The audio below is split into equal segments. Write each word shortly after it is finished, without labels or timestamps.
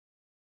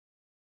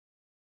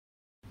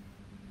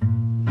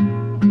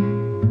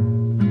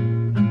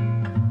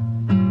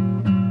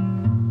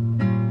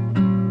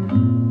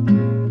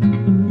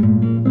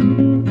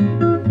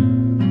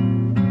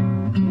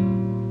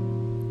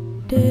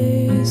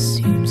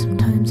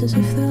sometimes as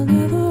if they'll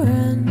never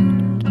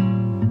end.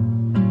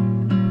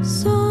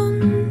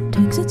 Sun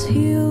takes its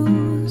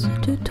heels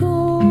to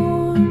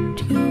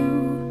taunt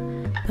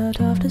you,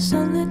 but after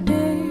sunlit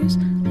days,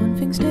 one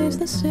thing stays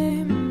the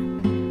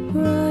same: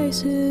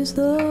 rises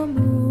the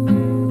moon.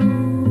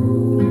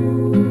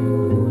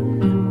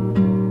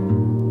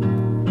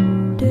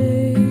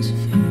 Days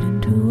fade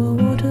into a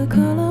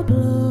watercolor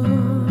blur.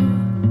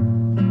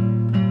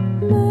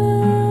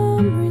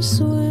 Memories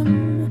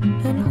swim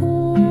and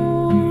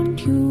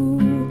haunt you,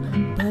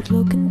 but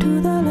look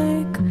into the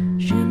lake,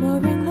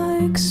 shimmering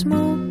like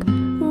smoke,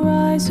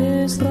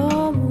 rises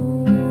the moon.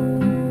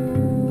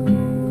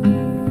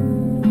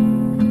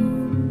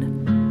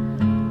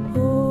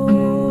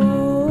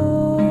 Oh,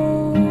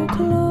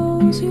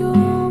 close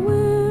your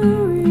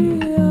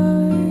weary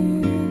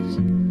eyes.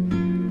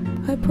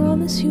 I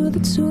promise you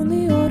that soon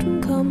the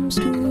autumn comes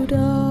to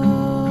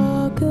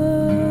darken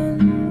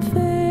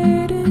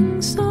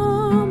fading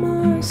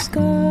summer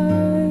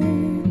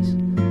skies.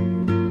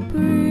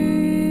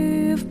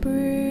 Breathe,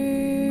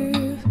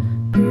 breathe,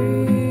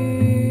 breathe.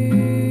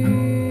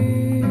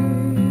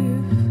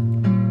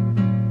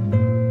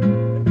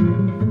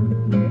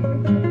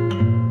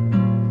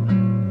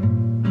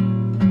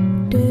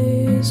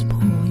 Days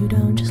pull you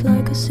down just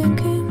like a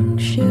sinking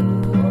ship.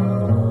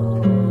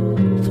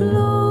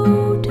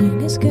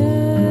 Floating is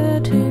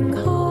getting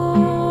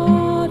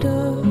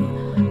harder,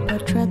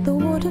 but tread the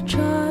water,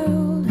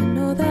 child, and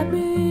know that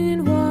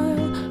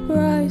meanwhile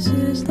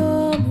rises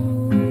the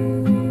moon.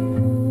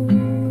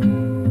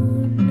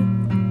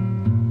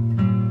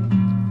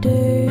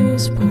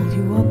 Days pull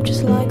you up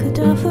just like a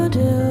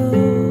daffodil,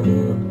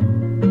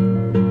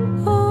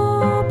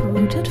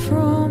 uprooted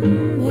from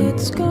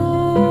its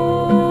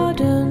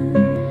garden.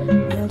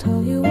 They'll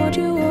tell you what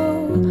you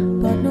owe,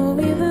 but no,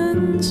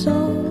 even so,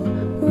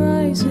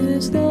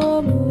 rises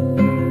the moon.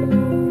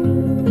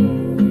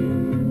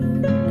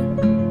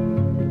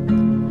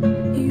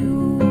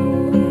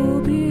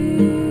 You'll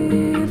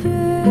be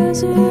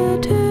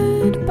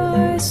visited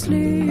by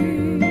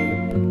sleep.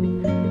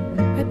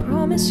 I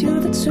promise you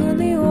that soon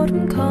the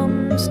autumn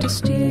comes to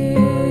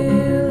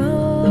steal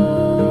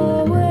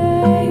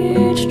away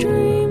each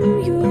dream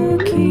you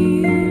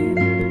keep.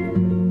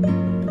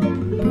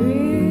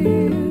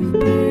 Breathe,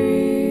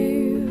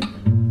 breathe,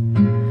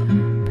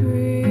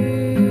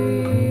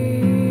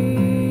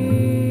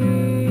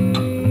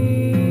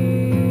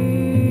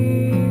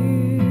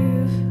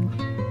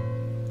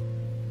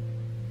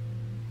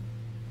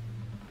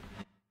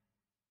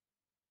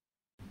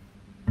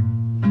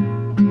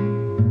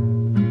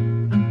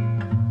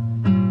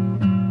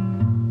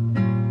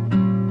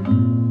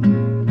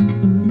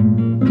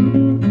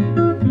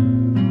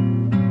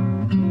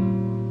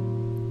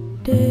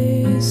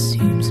 Days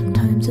seem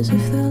sometimes as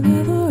if they'll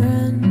never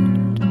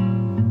end.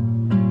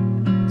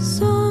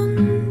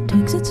 Sun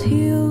takes its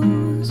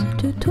heels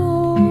to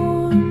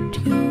taunt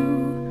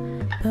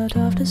you, but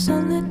after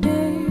sunlit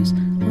days,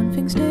 one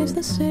thing stays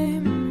the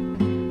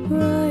same: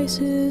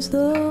 rises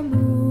the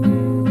moon.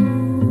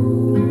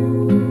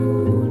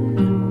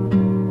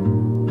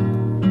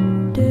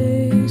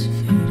 Days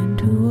fade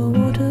into a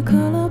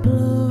watercolor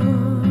blur.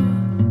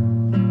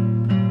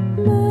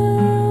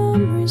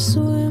 Memories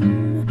swim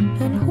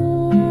and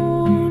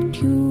haunt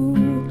you,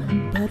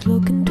 but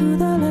look into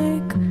the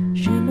lake,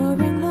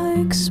 shimmering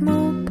like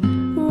smoke,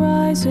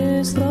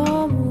 rises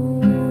the moon.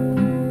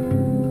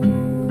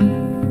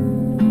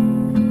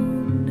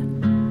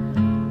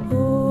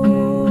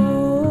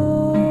 Oh,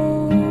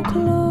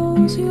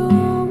 close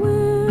your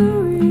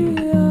weary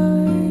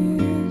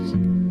eyes.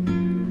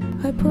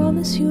 I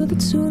promise you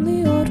that soon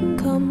the autumn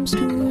comes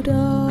to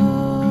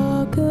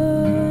darken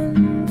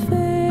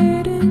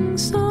fading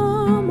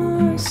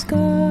summer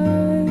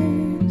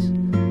skies.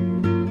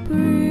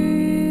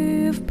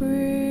 Breathe,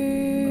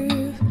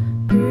 breathe,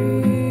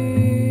 breathe.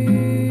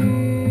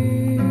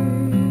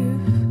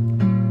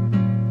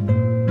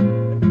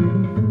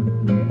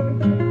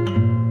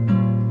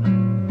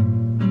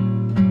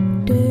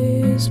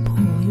 Days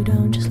pull you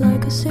down just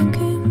like a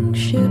sinking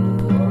ship.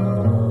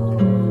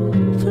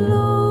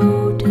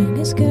 Floating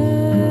is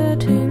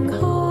getting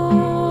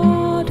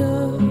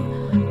harder,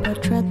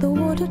 but tread the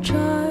water,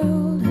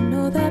 child, and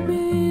know that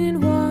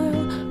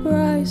meanwhile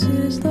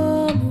rises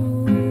the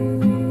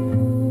moon.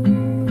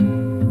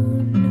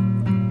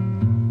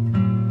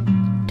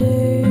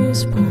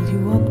 Days pull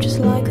you up just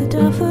like a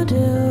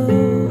daffodil,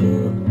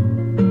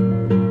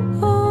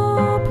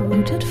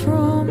 uprooted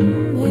from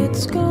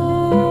its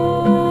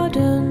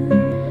garden.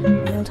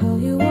 They'll tell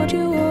you what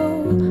you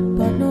owe,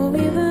 but no,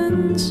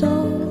 even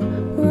so,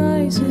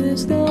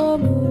 rises the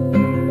moon.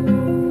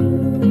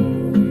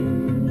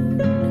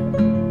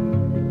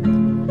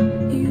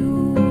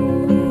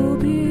 You'll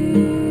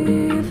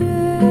be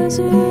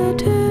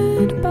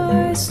visited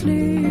by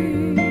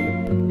sleep.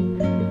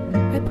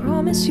 I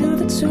promise you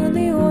that soon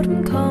the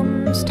autumn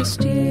comes to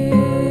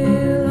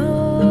steal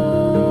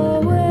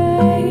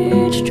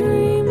away each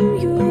dream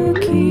you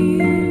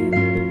keep.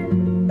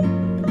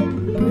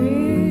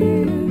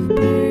 Breathe,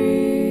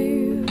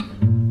 breathe,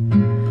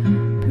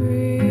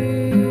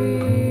 breathe.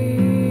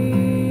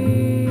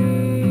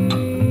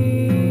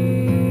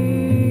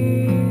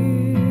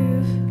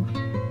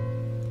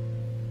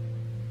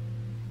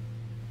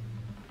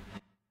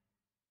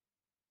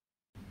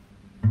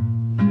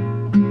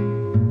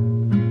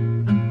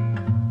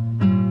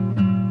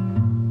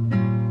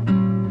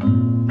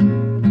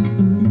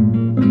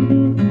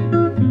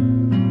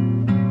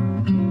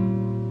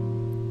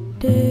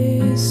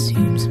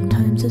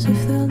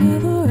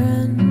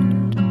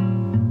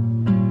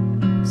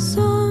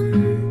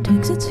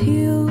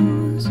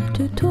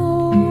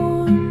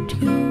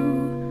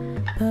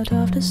 But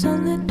after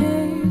sunlit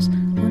days,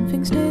 one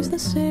thing stays the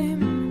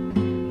same.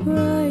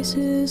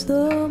 Rises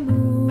the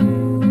moon.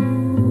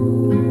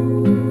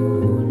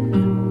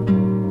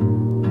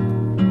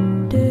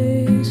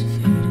 Days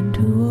fade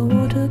into a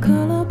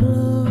watercolor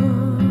blur.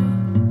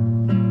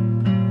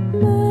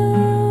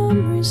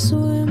 Memories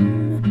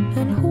swim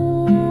and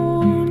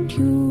haunt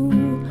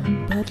you.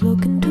 But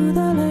look into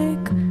the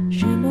lake,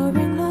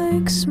 shimmering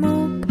like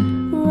smoke.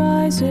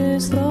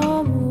 Rises the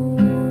moon.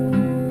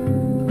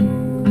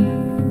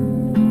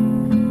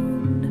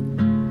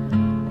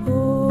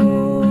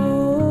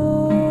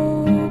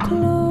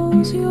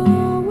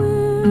 Your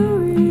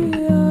weary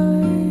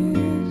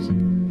eyes.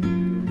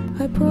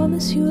 I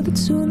promise you that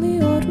soon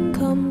the autumn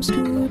comes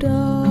to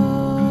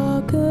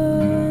darken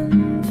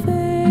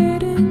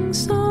fading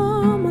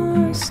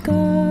summer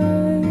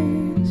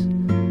skies.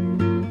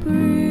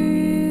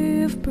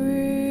 Breathe,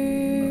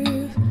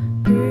 breathe,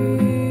 breathe.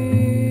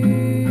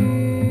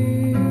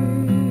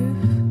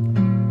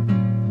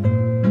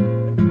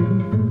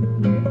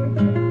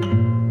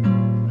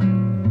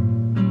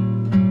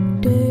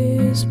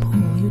 Days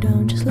pull you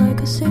down just like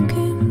a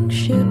sinking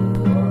ship.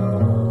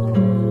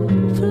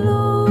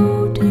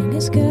 Floating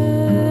is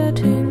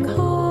getting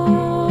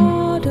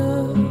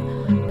harder,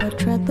 but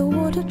tread the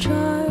water,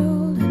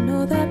 child, and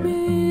know that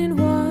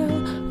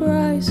meanwhile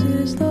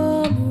rises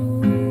the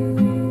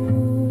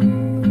moon.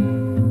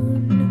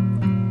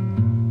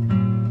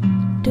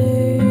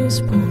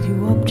 Days pull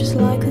you up just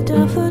like a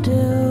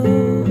daffodil,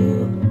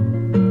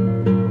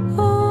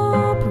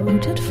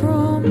 uprooted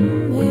from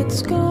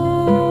its garden.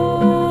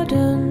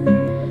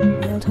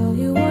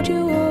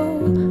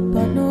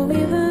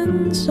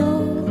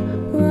 So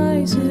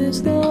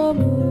rises the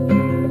moon.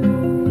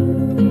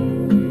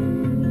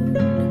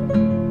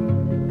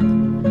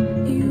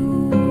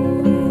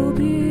 You'll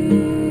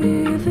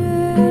be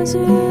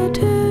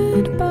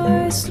visited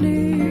by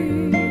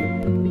sleep.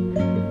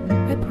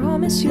 I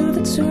promise you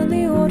that soon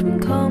the autumn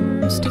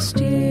comes to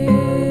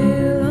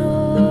steal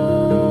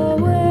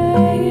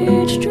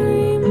away each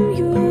dream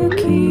you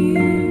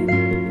keep.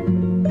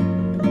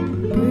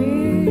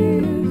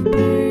 Breathe,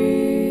 breathe.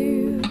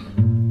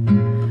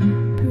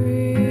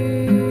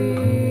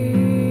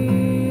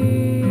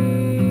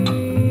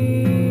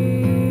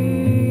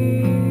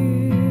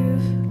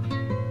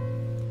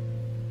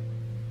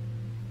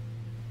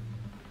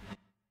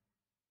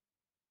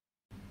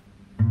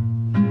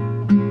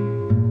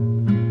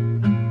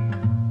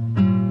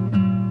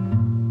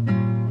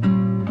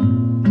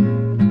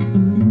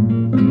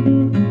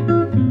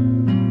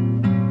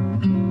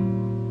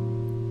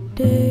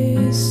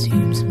 Days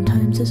seem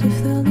sometimes as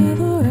if they'll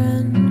never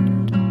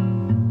end.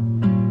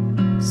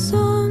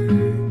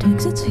 Sun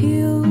takes its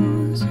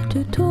heels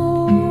to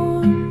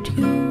taunt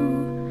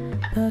you,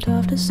 but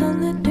after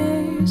sunlit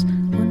days,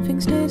 one thing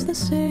stays the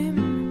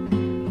same.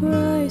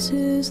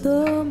 Rises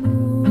the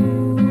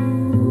moon.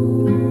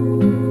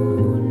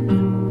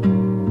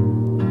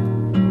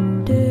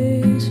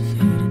 Days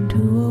fade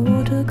into a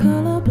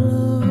watercolor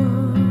blur.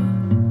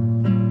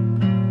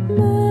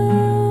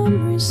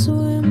 Memories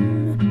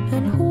swim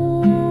and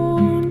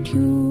haunt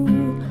you,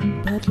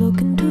 but look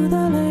into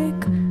the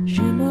lake,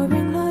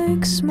 shimmering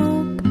like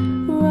smoke.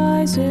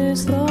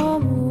 Rises the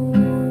moon.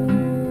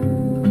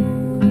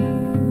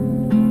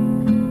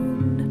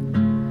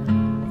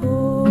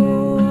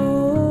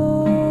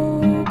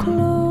 Oh,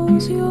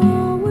 close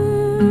your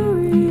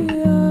weary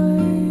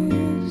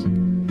eyes.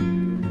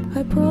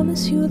 I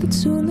promise you that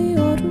soon the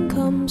autumn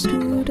comes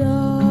to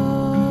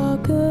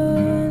darken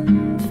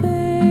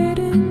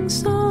fading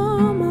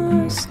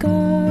summer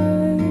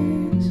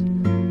skies.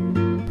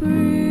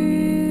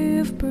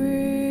 Breathe,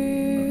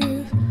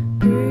 breathe,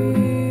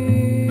 breathe.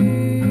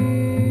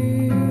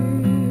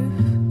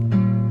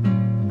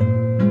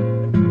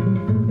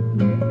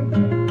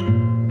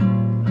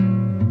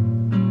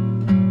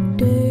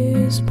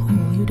 Days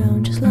pull you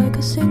down just like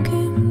a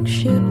sinking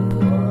ship.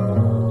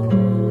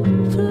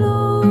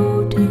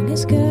 Floating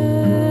is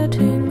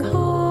getting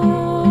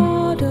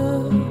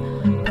harder,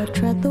 but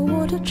tread the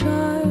water,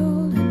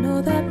 child, and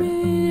know that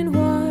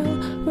meanwhile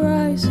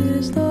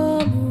rises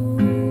the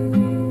moon.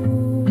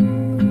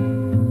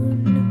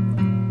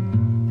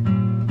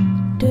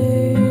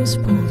 Days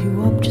pull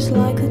you up just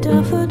like a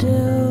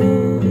daffodil,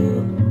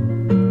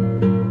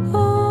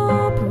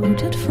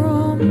 uprooted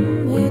from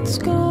its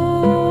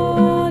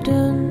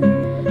garden.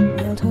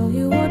 They'll tell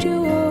you what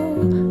you owe,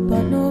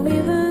 but no,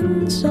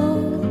 even so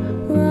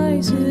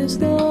rises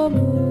the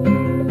moon.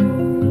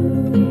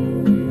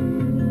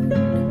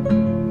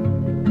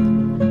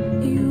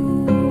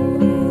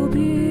 You'll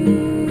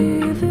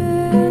be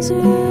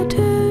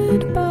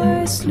visited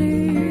by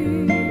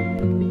sleep.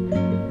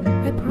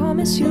 I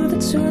promise you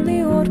that soon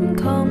the autumn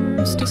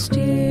comes to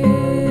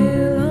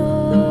steal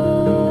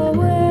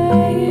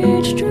away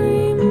each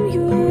dream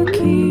you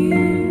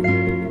keep.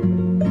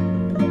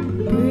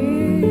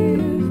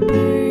 Breathe,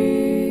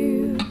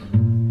 breathe,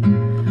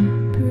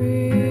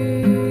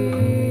 breathe.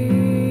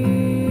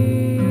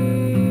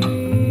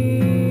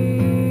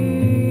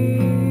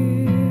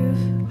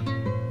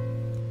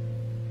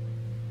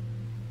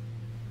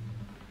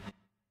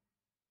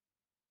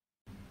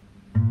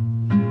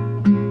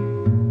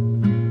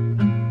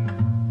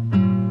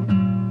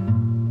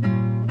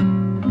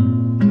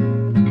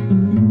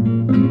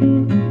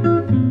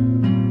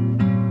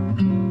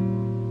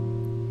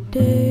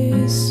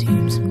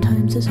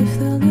 times as if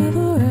they'll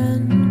never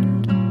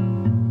end.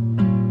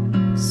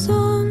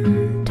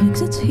 Sun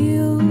takes its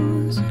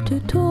heels to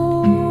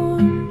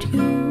taunt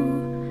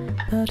you,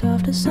 but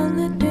after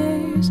sunlit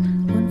days,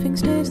 one thing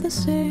stays the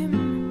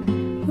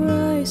same: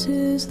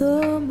 rises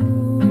the moon.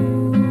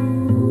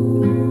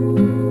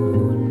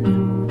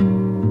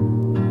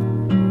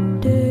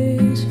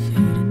 Days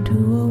fade into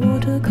a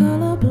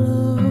watercolor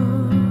blur.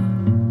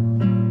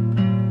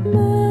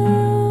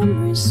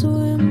 Memories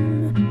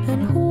swim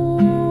and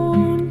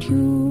haunt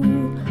you,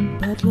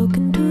 but look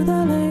into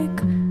the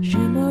lake,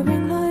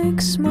 shimmering like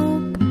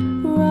smoke,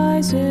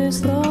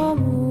 rises the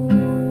moon.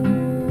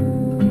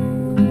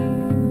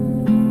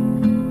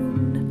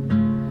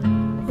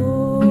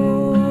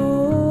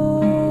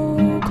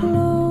 Oh,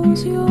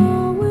 close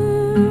your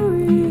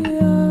weary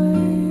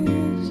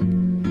eyes.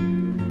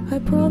 I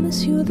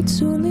promise you that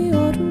soon the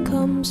autumn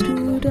comes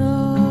to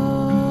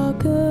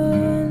darken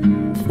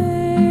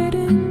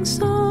fading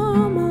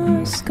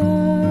summer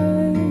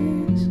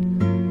skies.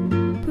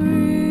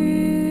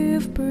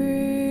 Breathe,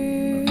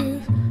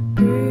 breathe,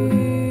 breathe.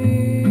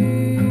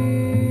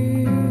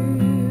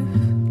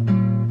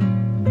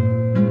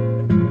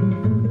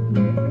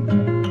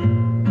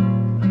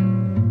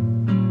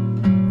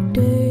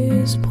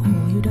 Days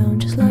pull you down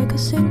just like a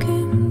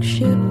sinking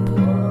ship.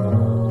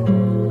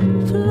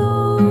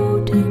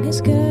 Floating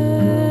is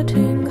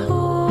getting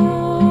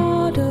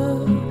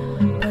harder,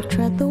 but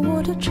tread the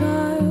water,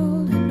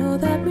 child, and know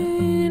that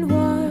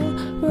meanwhile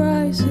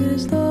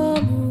rises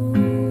the moon.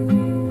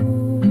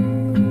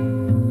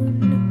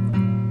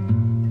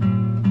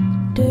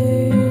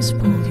 Days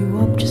pull you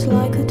up just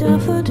like a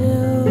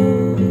daffodil,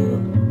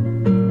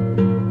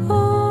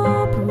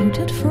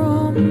 uprooted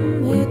from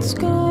its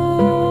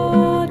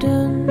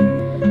garden.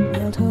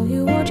 They'll tell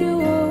you what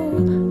you owe,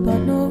 but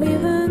no,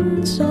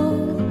 even so,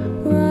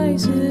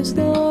 rises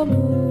the moon.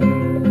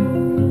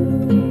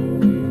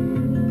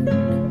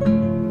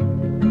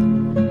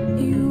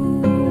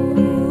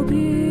 You'll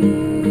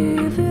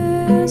be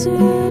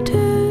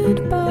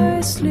visited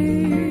by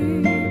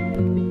sleep.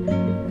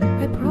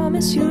 I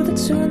promise you that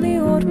soon the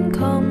autumn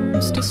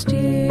comes to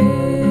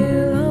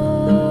steal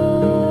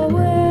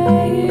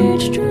away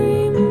each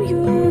dream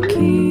you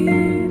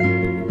keep.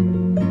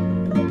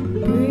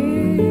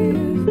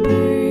 Breathe,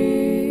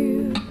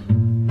 breathe,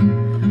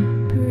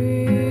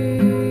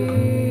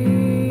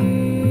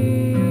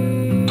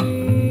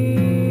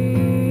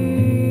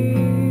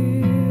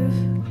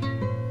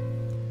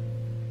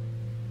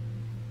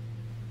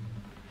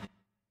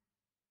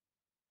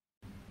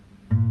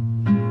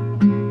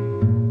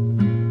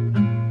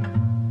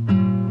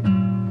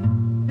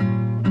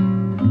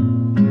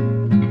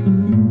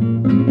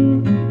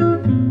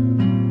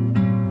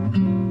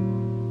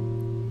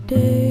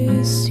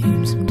 Days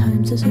seem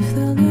sometimes as if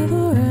they'll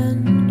never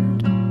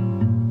end.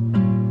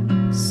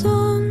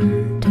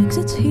 Sun takes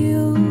its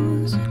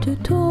heels to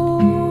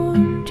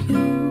taunt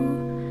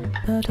you,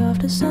 but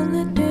after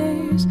sunlit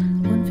days,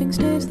 one thing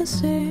stays the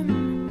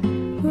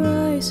same: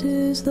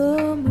 rises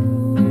the moon.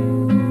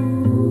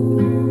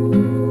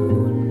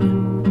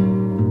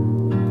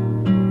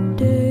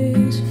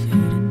 Days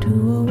fade into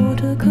a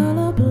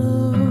watercolor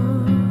blur.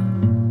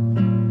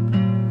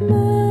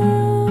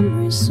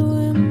 Memories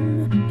swim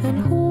and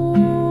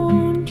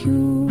haunt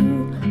you,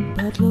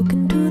 but look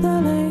into the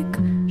lake,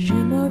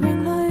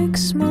 shimmering like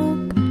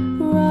smoke,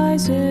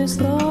 rises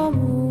the moon.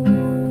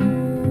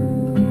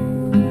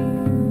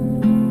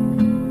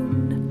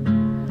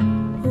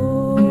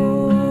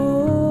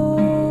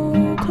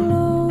 Oh,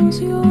 close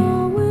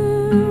your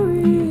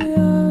weary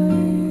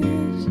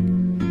eyes.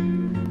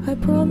 I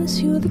promise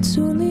you that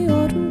soon the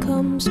autumn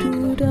comes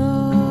to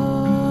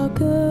darken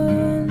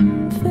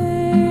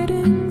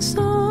fading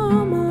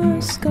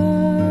summer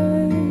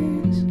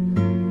skies.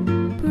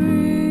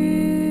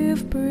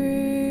 Breathe,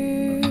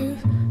 breathe,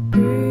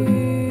 breathe.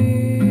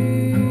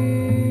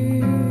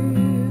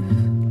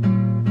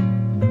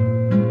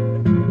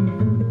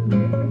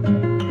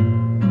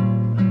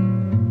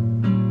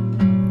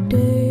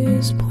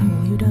 Days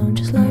pull you down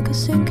just like a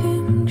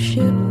sinking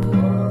ship.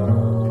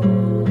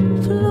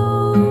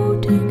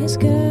 Floating is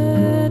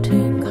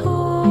getting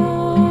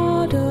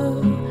harder,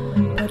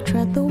 but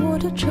tread the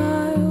water,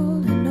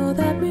 child, and know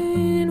that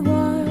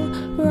meanwhile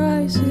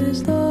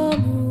rises the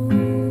moon.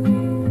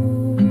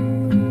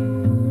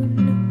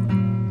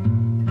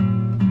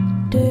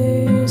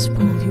 Days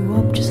pull you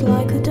up just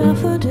like a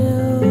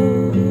daffodil,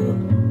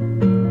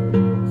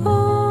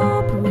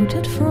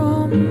 uprooted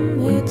from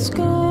its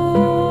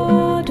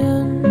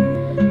garden.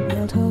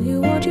 They'll tell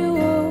you what you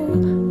owe,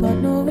 but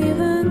no,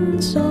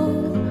 even so,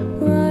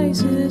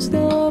 rises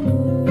the moon.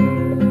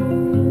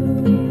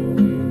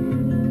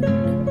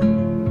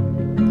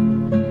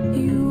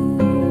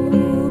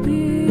 You'll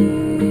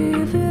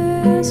be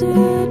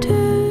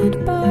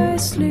visited by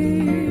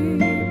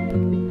sleep.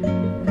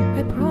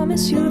 I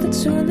promise you that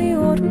soon the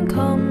autumn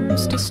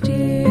comes to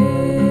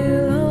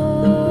steal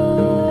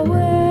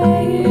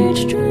away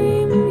each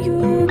dream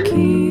you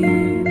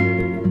keep.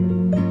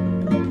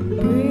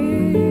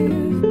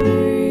 Breathe,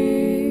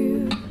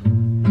 breathe,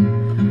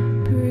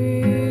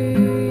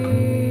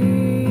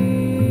 breathe.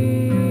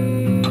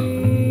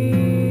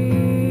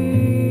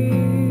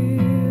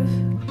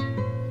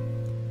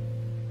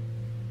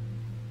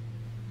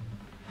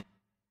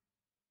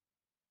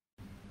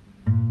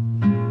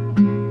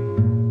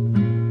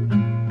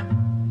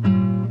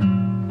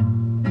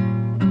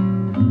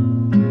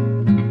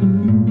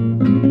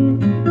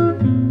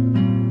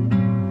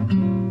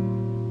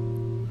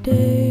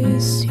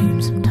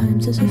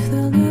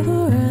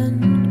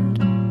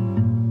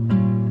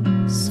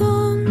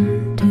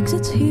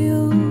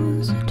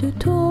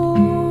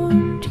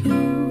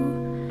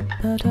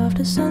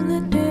 after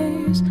sunlit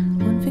days,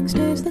 one thing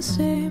stays the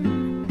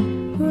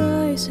same.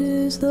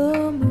 Rises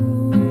the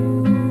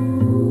moon.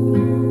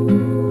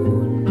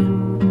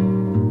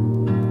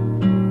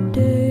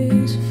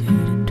 Days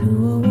fade into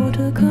a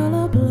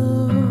watercolor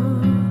blur.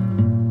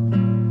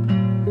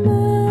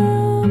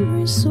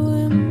 Memories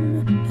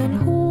swim and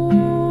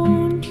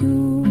haunt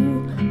you,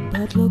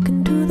 but look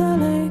into the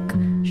lake,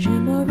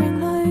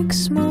 shimmering like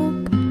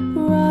smoke.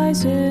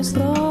 Rises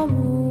the moon.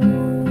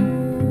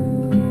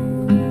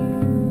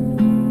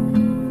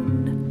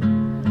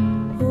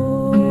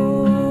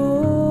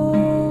 Oh,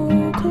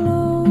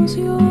 close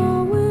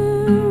your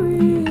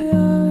weary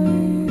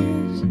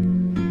eyes.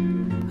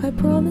 I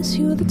promise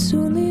you that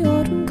soon the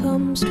autumn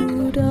comes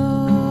to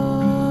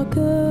darken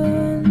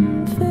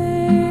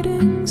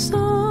fading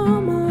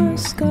summer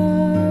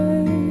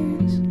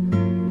skies.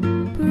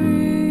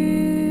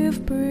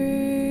 Breathe,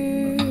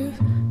 breathe,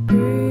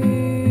 breathe.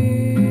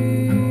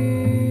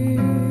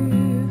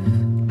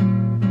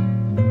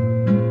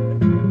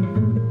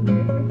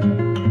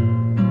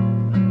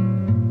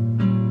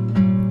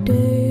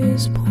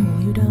 Days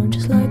pull you down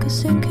just like a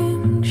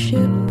sinking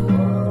ship.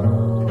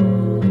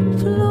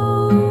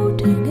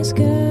 Floating is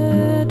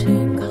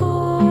getting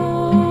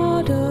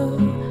harder,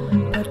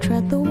 but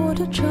tread the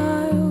water,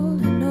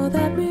 child, and know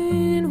that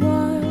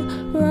meanwhile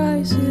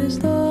rises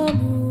the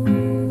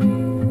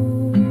moon.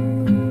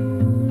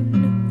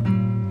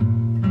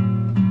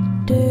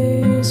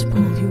 Days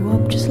pull you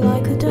up just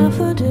like a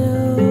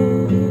daffodil,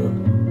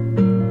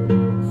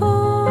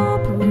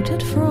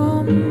 uprooted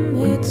from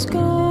its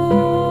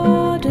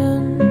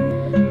garden.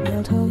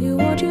 They'll tell you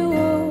what you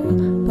owe,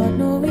 but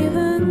no,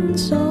 even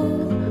so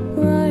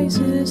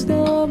rises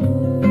the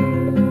moon.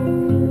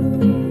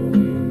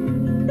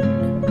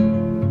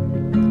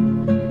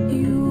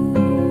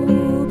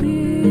 You'll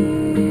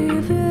be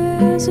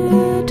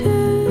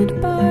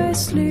visited by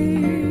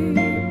sleep.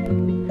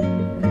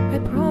 I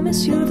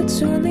promise you that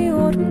soon the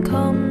autumn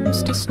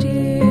comes to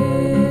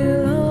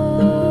steal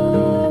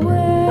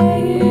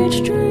away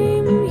each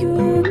dream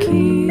you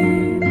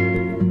keep.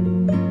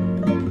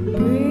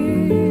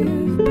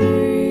 Breathe,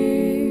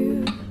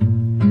 breathe,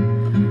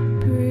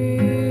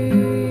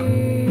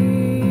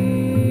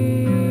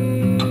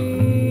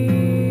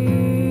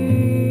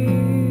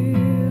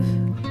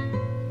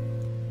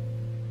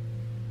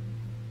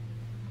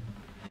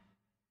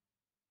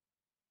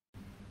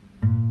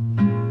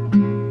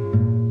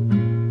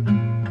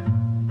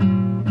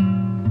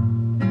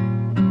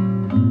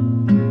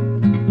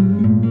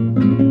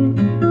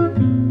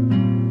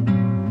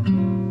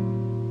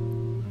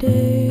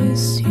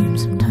 Days seem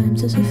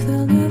sometimes as if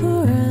they'll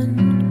never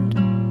end.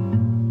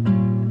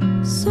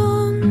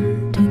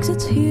 Sun takes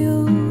its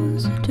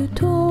heels to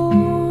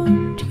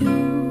taunt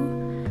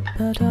you,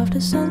 but after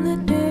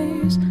sunlit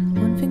days,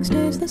 one thing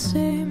stays the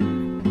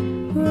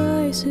same.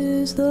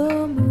 Rises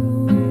the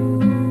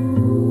moon.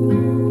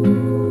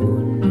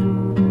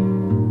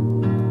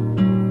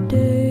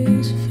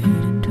 Days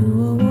fade into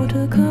a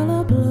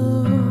watercolor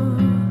blur.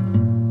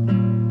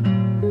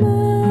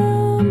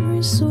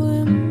 Memories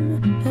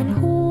swim and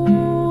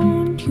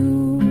haunt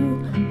you,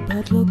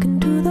 but look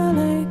into the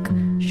lake,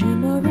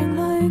 shimmering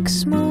like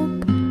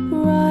smoke.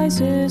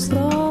 Rises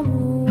the moon.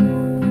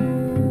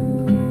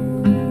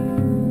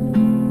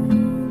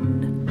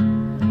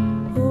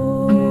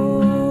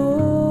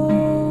 Oh,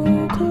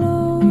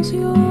 close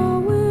your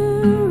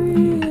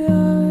weary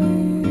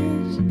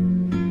eyes.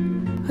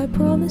 I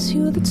promise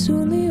you that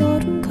soon the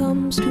autumn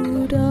comes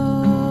to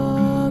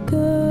darken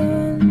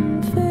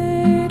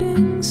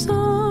fading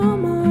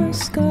summer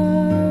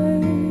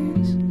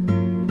skies.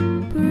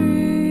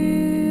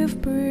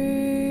 Breathe,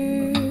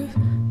 breathe,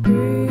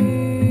 breathe.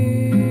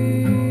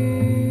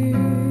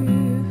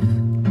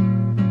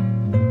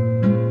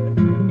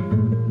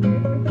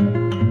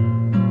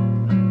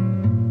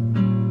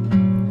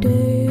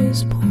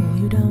 Days pull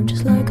you down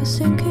just like a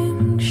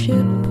sinking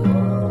ship.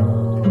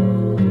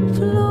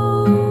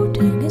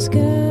 Floating is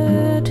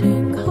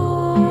getting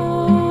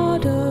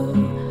harder,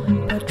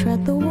 but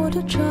tread the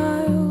water,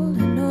 child,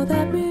 and know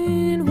that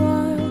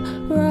meanwhile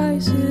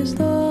rises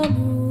the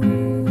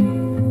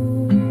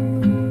moon.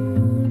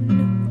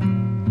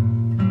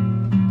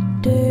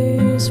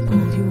 Days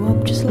pull you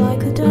up just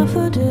like a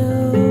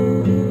daffodil,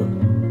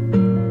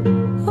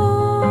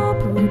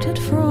 uprooted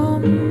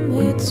from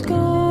its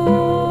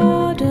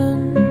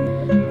garden.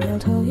 They'll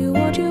tell you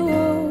what you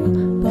owe,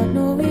 but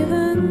no,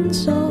 even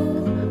so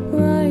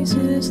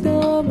rises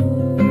the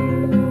moon.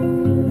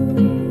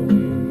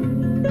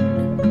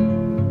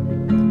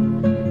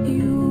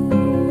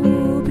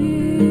 You'll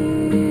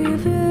be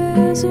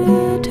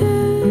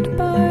visited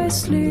by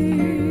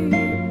sleep.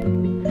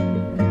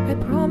 I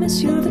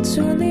promise you that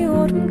soon the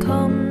autumn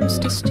comes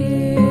to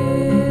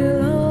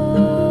steal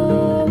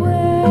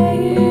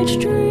away each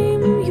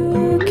dream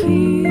you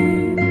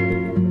keep.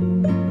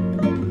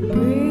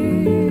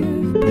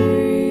 Breathe,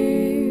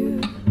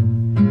 breathe,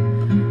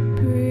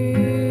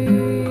 breathe.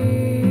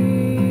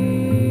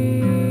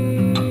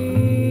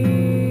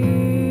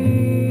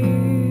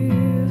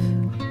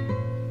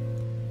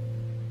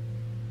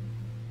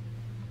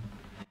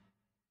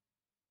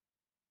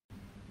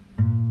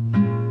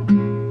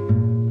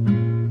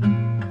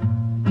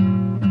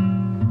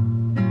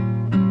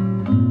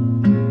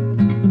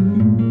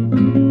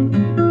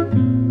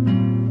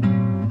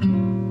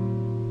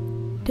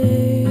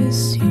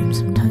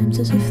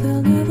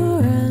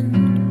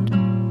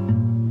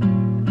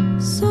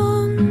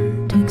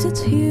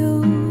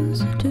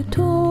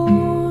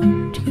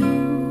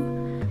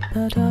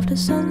 But after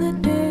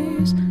sunlit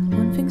days,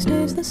 one thing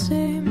stays the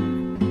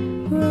same.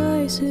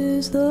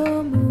 Rises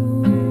the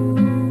moon.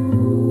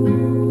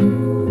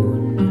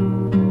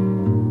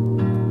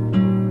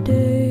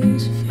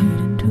 Days fade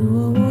into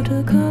a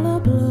watercolor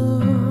blur.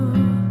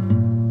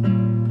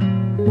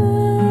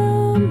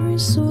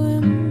 Memories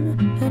swim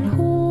and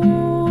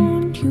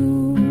haunt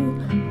you.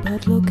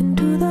 But look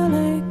into the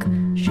lake,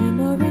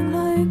 shimmering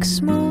like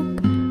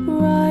smoke.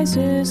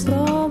 Rises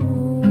the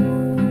moon.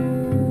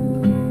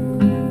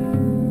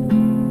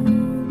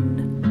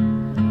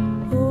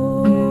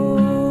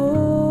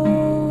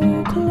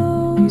 Oh,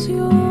 close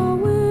your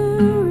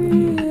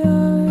weary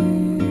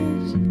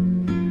eyes.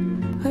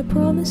 I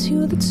promise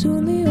you that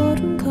soon the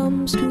autumn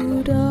comes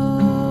to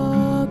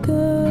darken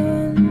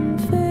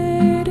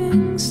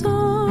fading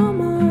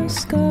summer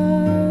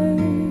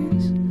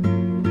skies.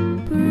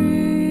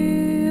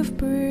 Breathe,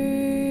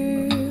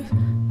 breathe,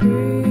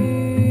 breathe.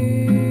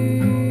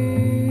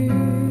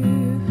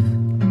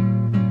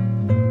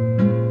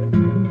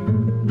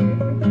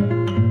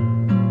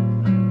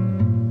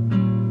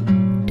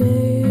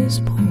 Days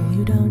pull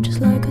you down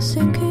just like a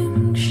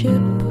sinking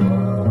ship.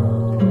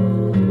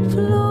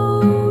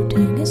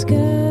 Floating is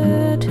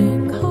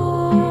getting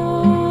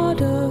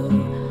harder,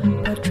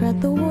 but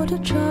tread the water,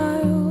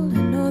 child,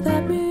 and know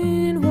that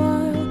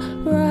meanwhile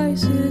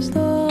rises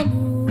the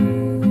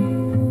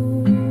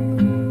moon.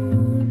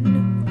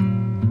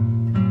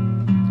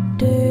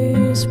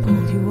 Days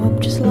pull you up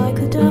just like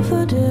a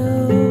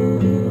daffodil,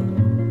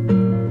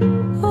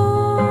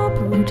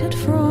 uprooted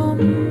from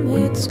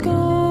its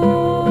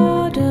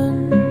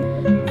garden.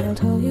 They'll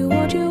tell you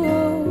what you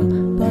owe,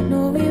 but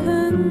no,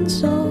 even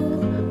so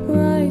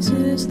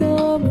rises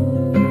the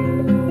moon.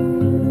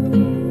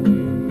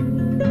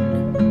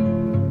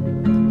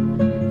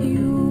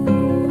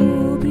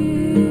 You'll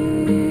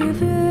be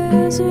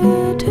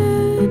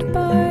visited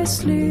by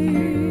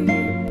sleep.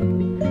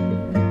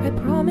 I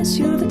promise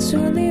you that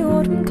soon the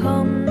autumn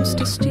comes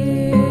to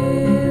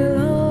steal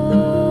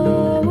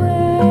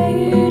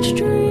away each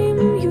dream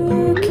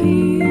you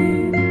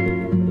keep.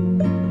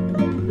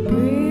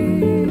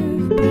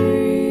 Breathe,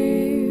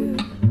 breathe,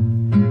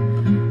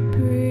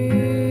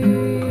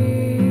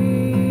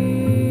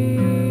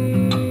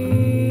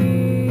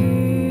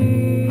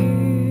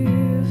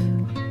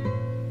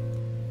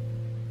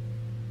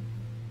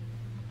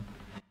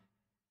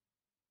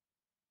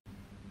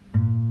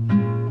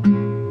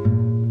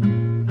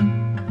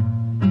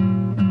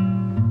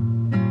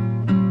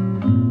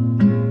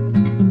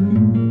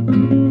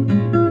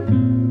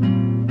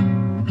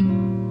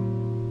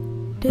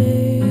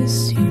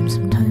 Days seem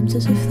sometimes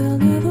as if they'll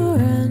never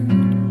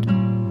end.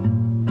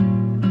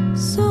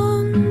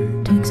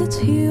 Sun takes its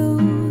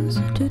heels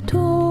to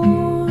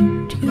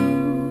taunt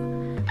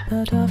you,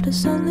 but after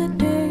sunlit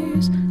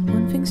days,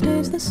 one thing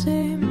stays the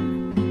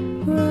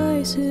same.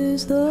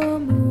 Rises the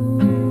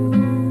moon.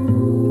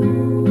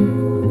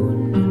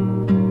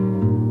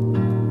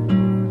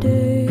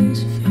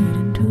 Days fade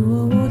into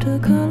a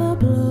watercolor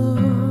blur.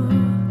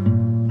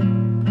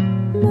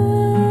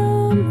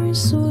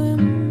 Memories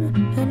swim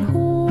and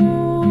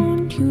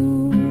haunt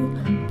you,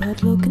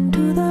 but look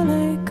into the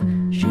lake,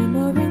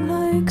 shimmering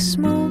like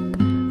smoke.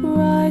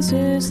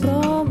 Rises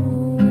the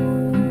moon.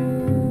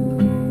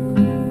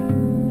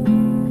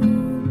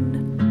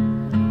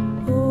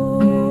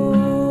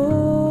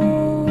 Oh,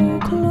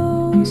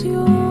 close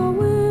your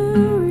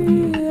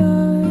weary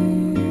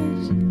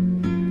eyes.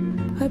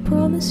 I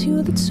promise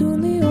you that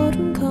soon the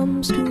autumn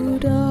comes to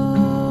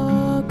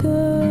darken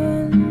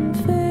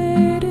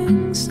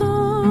fading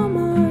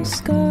summer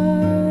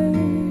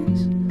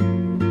skies.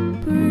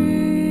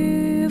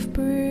 Breathe,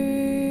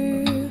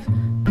 breathe,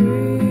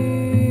 breathe.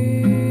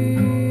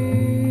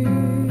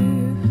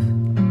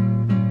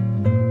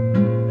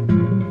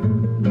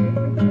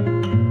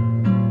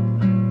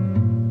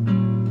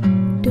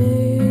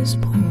 Days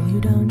pull you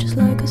down just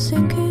like a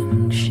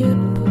sinking ship.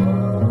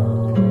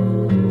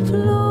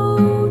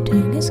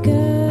 Floating is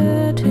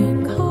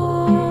getting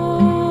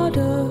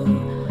harder,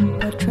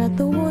 but tread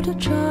the water,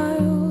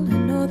 child,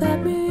 and know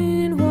that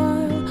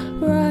meanwhile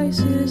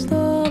rises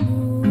the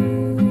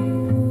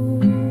moon.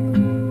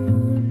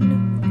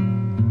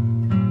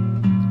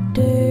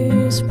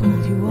 Days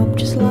pull you up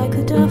just like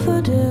a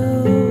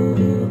daffodil,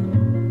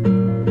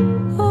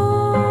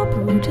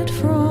 uprooted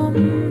from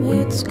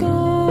its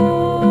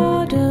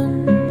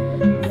garden.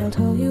 They'll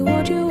tell you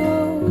what you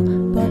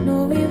owe, but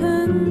no,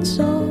 even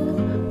so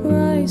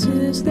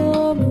rises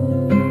the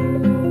moon.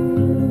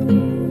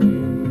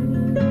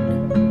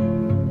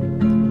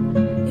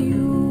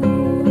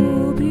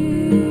 You'll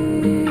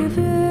be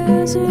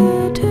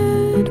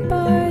visited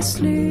by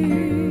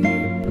sleep.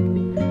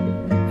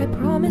 I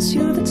promise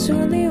you that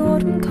soon the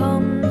autumn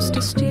comes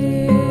to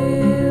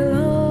steal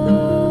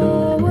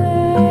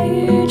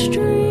away each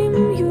dream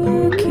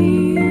you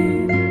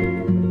keep.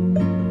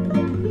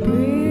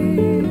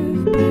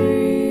 Breathe,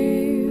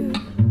 breathe,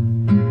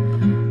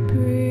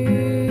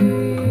 breathe.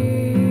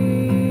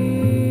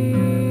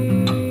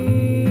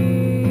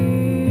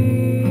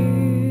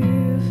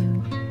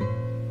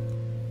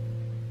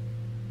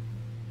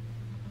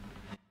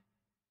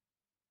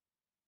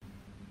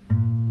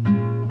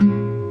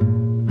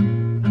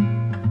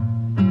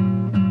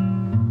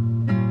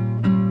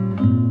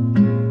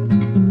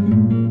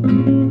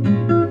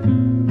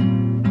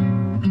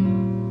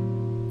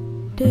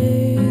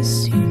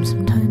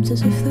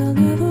 sometimes as if they'll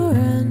never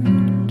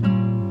end.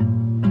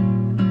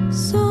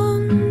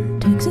 Sun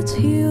takes its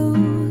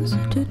heels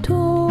to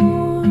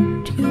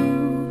taunt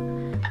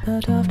you,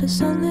 but after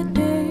sunlit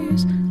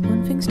days,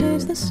 one thing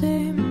stays the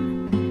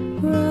same: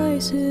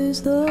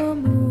 rises the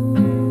moon.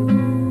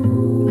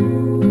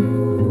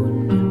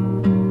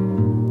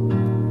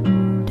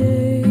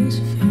 Days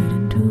fade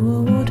into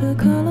a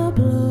watercolor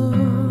blur.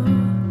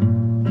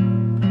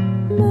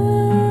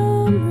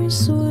 Memories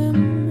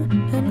swim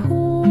and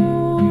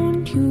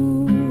haunt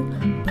you,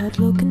 but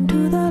look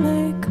into the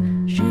lake,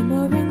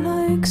 shimmering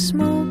like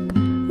smoke,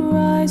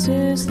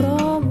 rises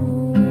the moon.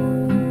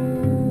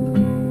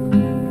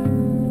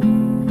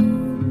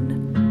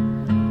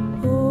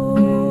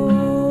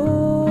 Oh,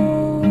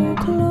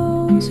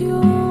 close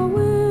your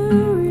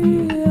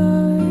weary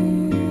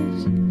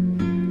eyes.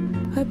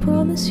 I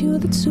promise you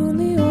that soon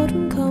the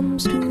autumn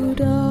comes to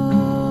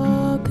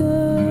darken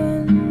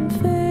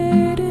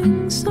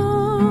fading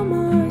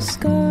summer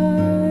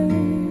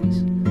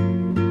skies.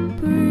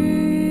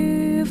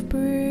 Breathe,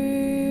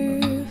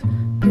 breathe,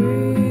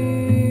 breathe.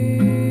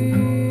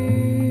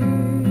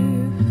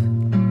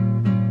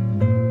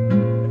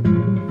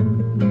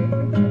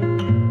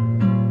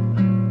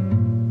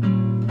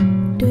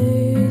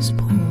 Days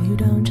pull you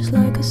down just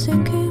like a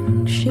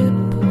sinking ship.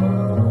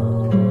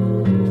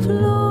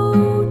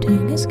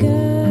 Floating is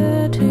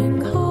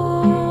getting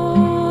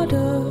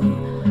harder,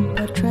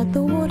 but tread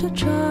the water,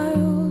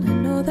 child,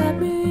 and know that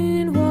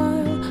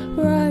meanwhile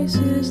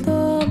rises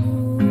the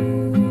moon.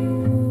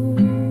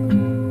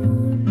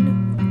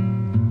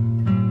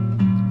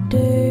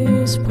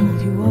 Days pull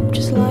you up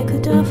just like a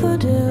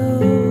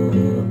daffodil,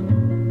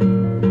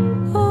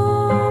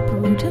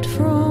 uprooted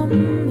from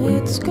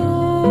its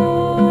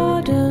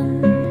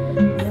garden.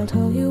 They'll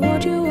tell you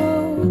what you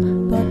owe,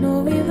 but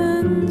no,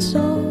 even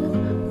so,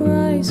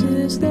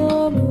 rises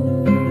the moon.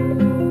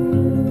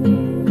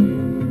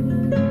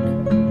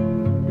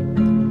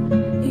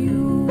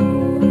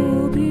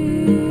 You'll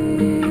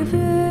be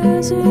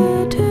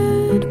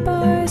visited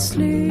by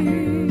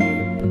sleep.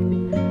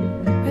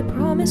 I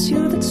promise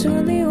you that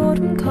soon the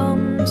autumn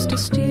comes to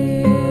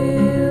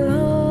steal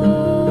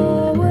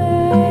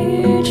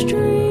away each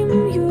dream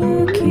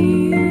you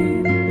keep.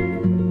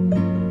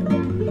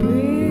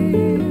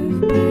 Breathe,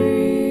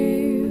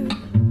 breathe,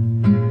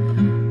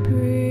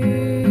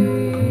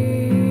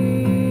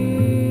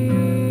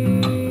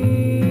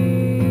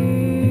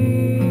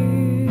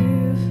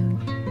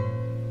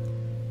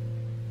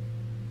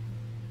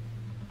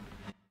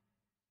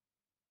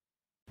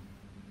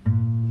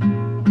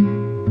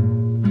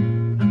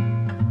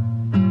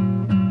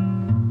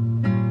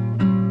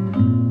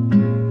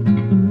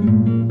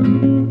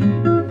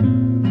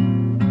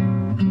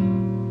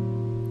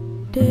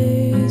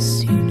 Days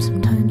seem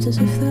sometimes as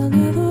if they'll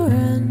never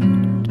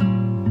end.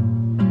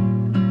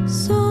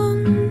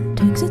 Sun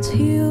takes its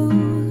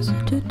heels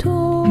to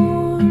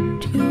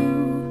taunt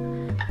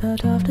you,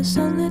 but after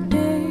sunlit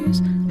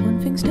days, one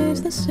thing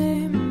stays the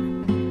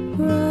same: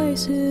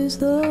 rises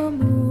the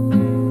moon.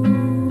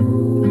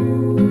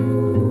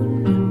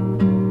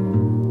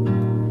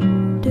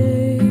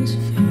 Days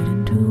fade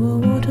into a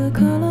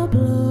watercolor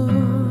blur.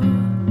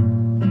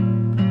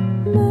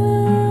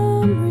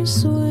 Memories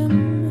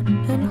swim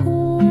and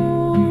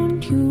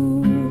haunt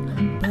you,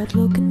 but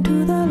look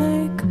into the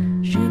lake,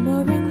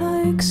 shimmering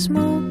like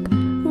smoke,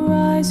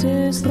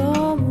 rises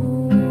the moon.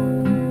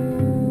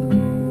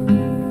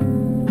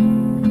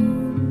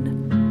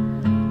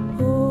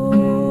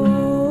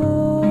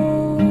 Oh,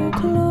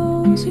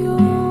 close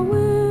your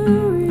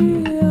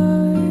weary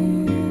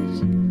eyes.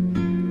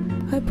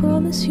 I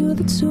promise you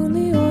that soon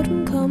the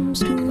autumn comes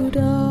to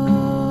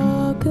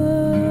darken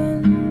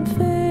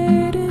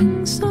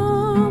fading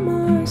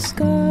summer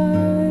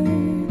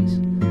skies.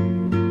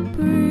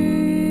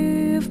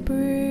 Breathe,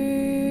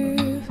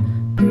 breathe,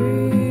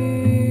 breathe.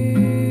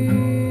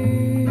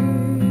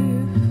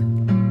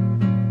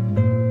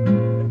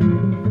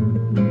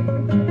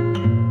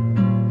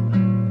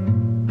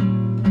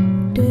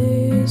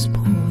 Days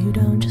pull you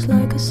down just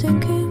like a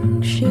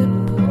sinking ship.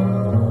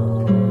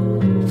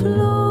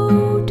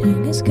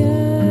 Floating is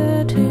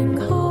getting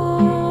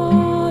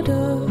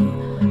harder,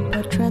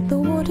 but tread the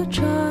water,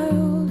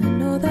 child, and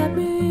know that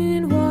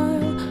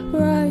meanwhile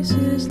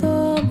rises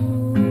the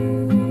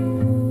moon.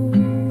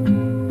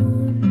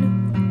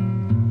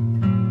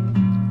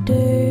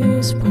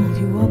 Days pull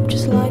you up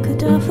just like a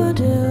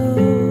daffodil,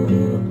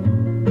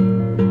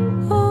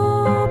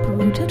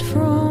 uprooted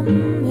from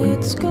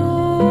its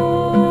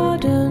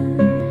garden.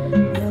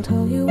 They'll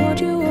tell you what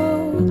you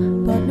owe,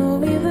 but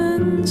no,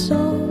 even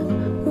so,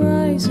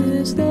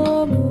 rises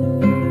the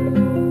moon.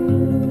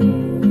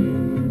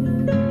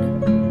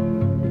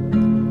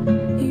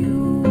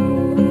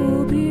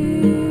 You'll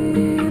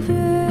be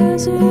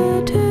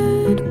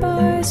visited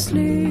by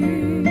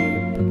sleep.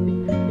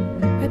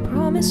 I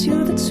promise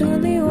you that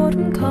soon the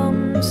autumn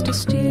comes to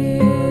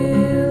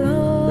steal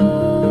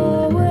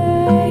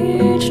away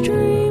each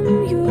dream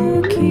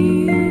you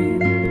keep.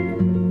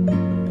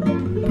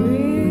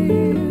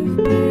 Breathe,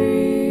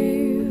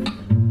 breathe,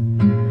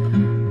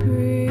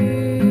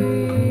 breathe.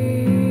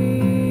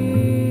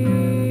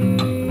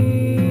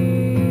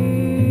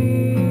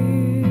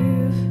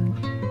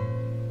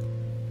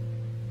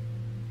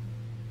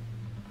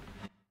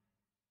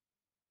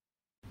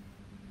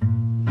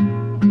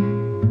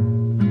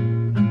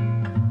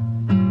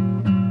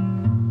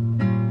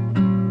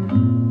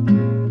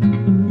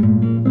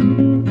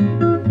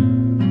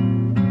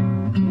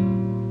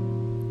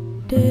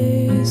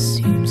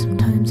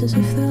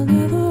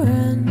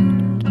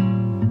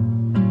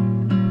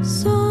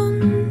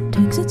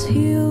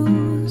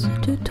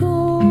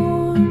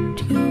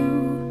 taunt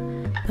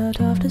you, but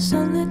after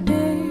sunlit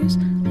days,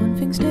 one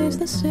thing stays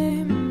the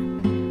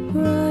same,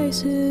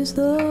 rises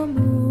the moon.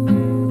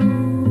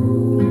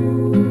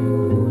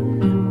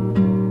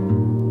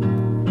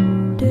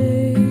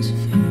 Days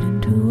fade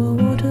into a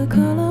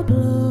watercolor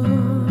blur,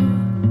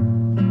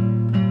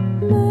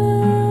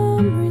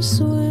 memories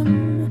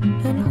swim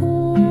and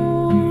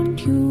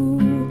haunt you,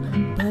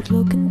 but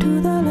look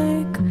into the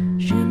lake,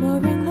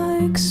 shimmering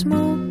like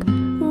smoke,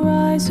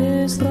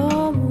 rises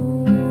the moon.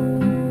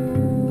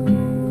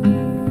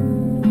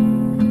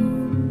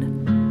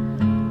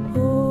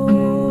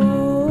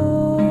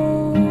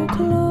 Oh,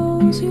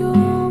 close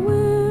your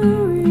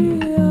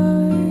weary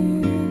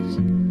eyes.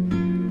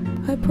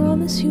 I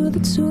promise you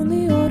that soon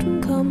the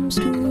autumn comes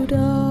to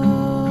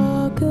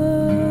darken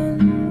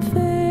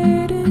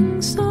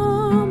fading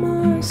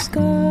summer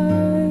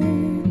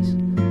skies.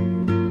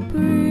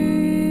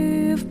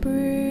 Breathe,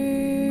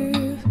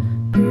 breathe,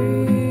 breathe.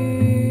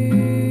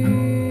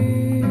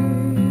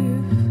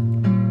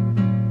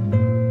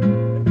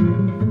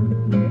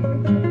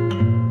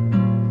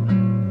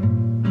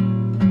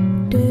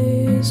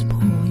 Days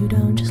pull you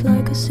down just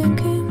like a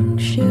sinking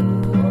ship.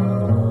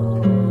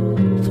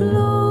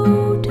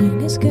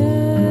 Floating is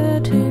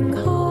getting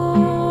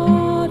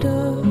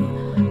harder,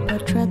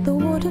 but tread the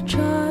water,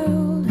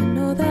 child, and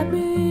know that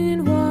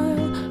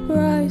meanwhile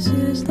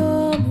rises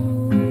the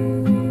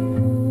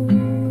moon.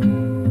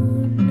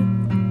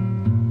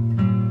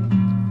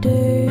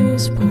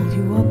 Days pull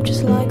you up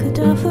just like a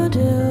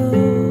daffodil,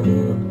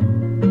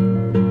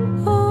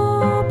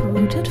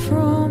 uprooted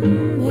from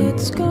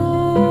its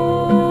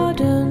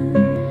garden.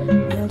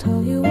 They'll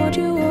tell you what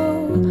you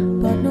owe,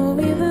 but no,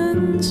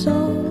 even so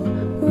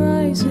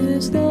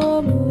rises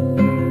the moon.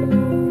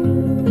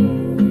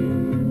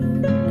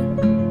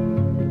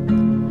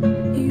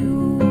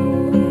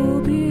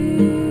 You'll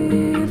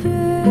be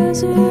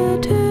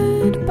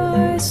visited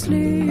by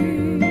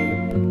sleep.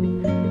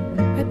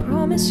 I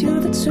promise you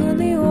that soon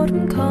the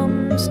autumn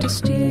comes to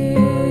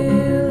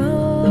steal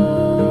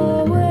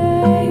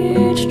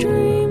away each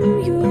dream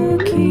you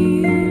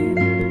keep.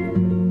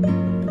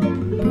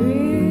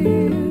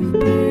 Breathe,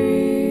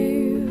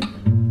 breathe,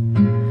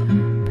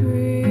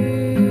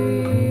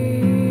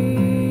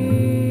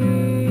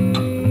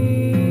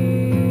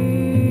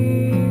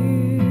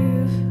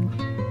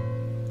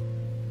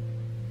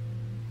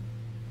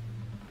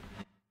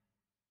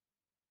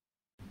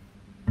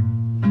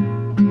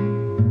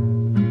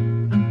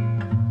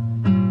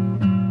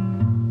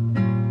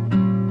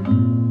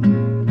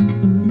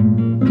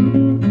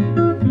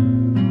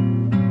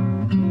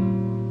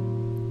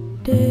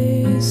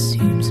 Days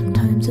seem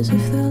sometimes as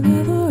if they'll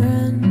never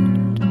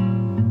end.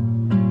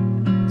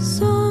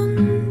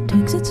 Sun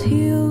takes its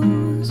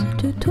heels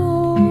to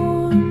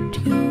taunt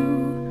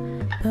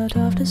you, but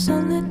after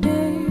sunlit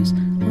days,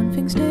 one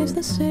thing stays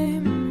the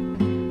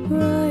same,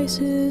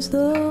 rises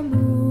the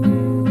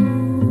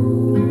moon.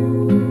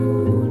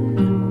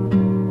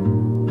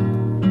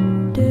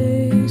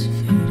 Days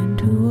fade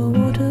into a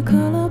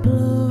watercolor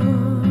blur,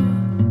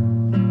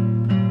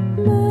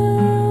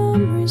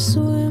 memories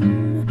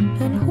swim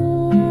and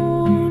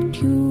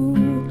haunt you,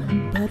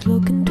 but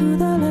look into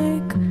the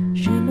lake,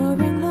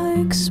 shimmering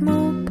like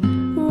smoke,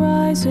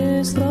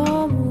 rises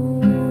the moon.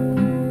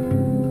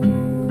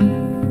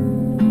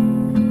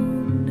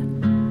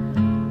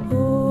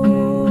 Oh,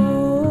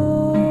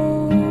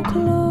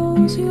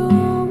 close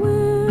your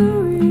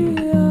weary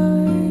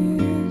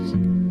eyes.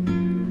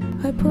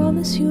 I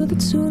promise you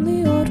that soon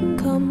the autumn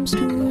comes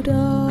to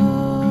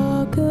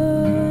darken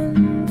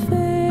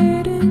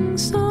fading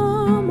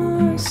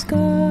summer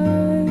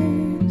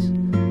skies.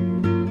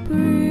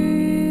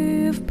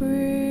 Breathe,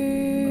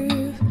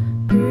 breathe,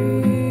 breathe.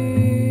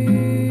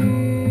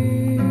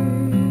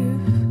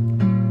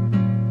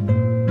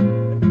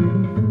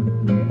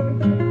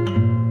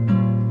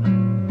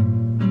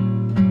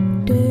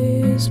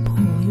 Days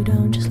pull you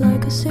down just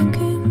like a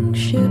sinking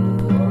ship.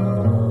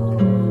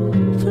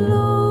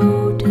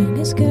 Floating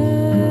is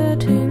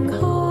getting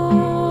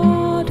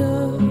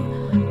harder,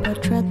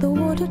 but tread the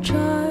water,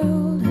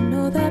 child, and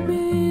know that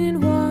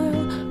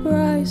meanwhile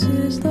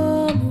rises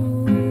the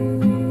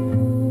moon.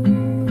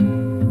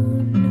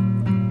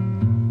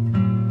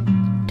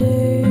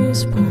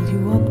 Days pull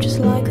you up just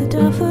like a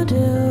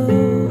daffodil,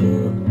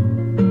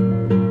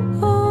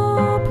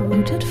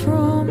 uprooted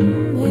from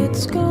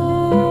its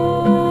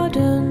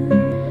garden.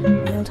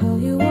 They'll tell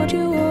you what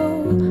you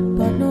owe,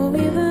 but no,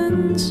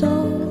 even so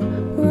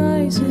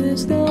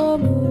rises the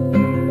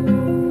moon.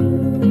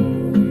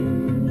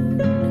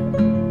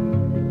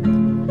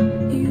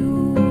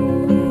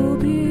 You'll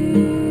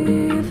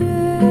be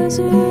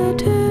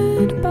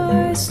visited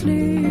by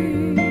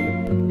sleep.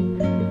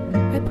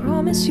 I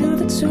promise you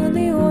that soon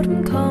the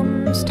autumn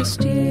comes to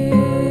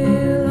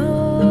steal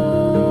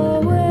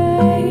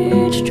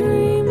away each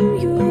dream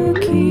you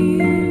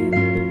keep.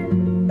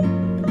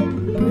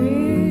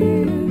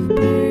 Breathe,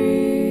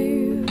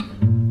 breathe,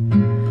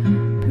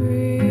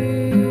 breathe.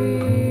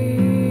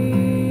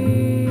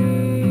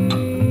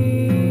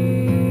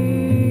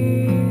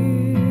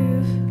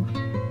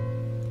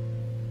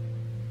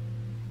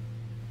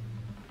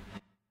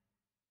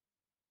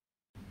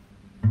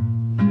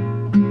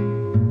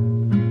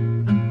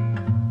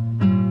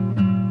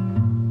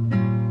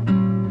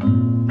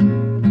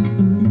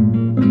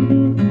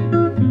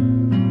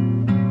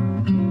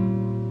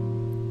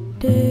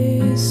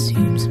 Days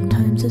seem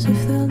sometimes as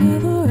if they'll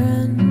never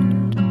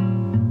end.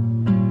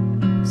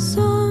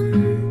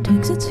 Sun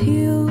takes its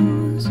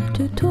heels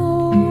to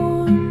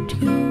taunt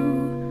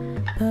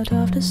you, but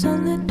after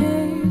sunlit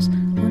days,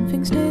 one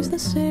thing stays the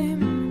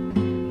same: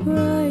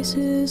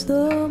 rises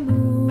the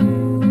moon.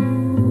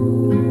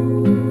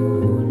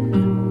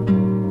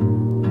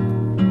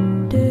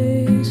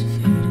 Days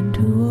fade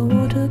into a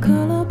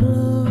watercolor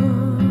blur.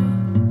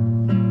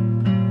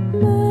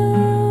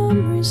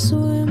 Memories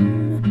swim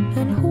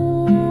and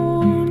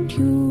haunt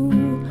you,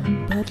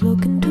 but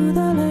look into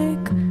the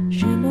lake,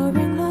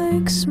 shimmering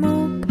like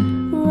smoke,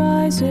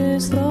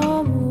 rises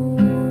the moon.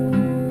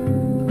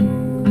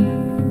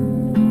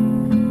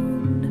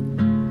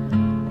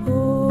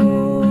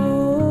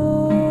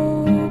 Oh,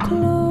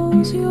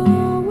 close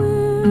your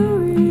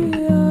weary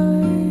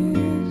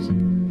eyes.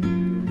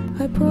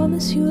 I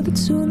promise you that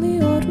soon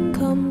the autumn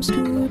comes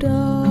to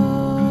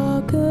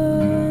darken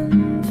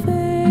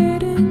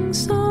fading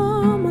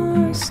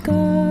summer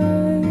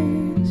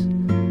skies.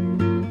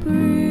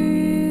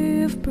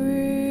 Breathe,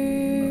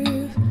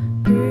 breathe,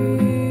 breathe.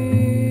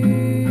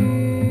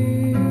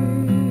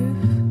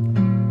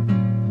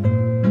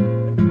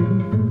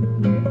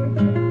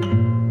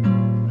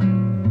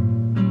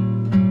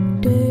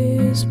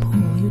 Days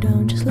pull you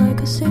down just like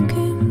a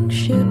sinking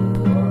ship.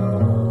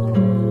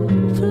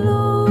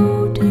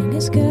 Floating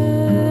is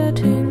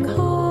getting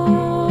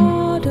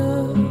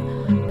harder,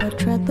 but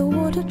tread the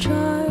water,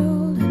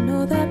 child, and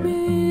know that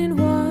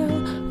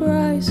meanwhile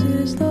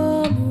rises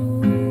the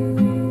moon.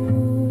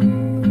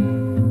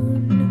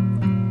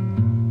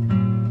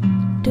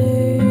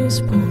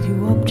 Days pull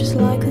you up just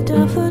like a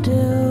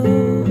daffodil,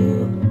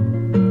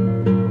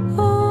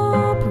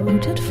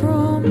 uprooted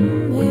from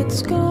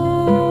its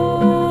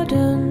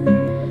garden.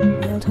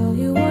 They'll tell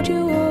you what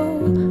you owe,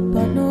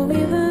 but no,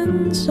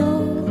 even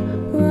so,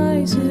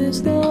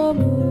 rises the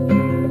moon.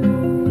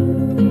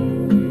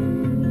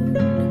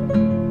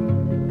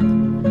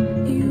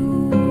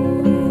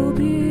 You'll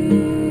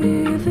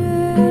be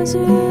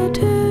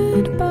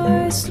visited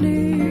by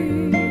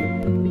sleep.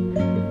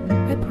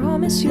 I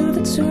promise you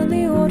that soon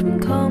the autumn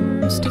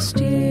comes to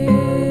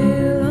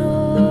steal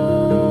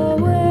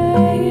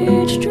away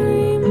each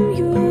dream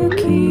you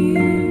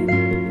keep.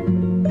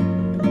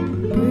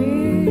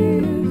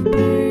 Breathe,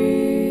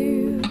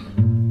 breathe,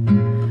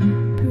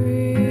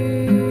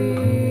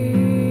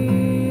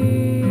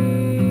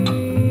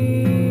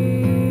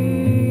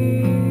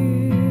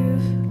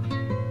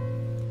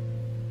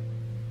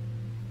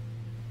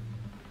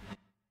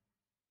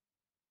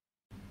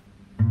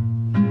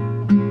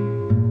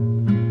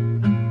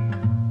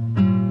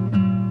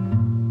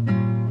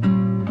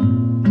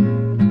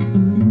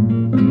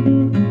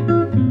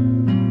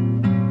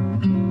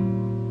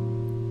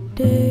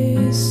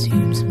 Days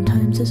seem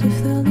sometimes as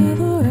if they'll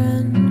never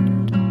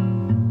end.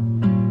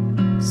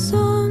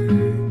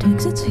 Sun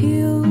takes its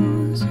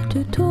heels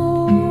to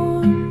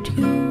taunt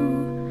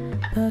you,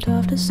 but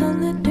after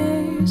sunlit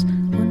days,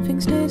 one thing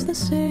stays the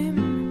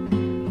same: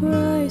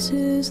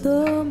 rises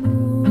the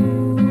moon.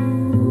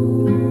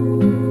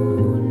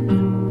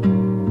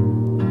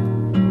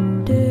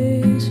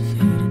 Days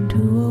fade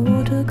into a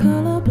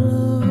watercolor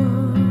blur.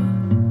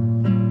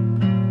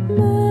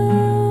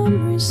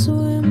 Memories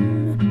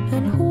swim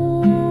and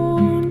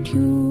haunt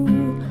you,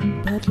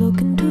 but look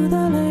into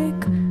the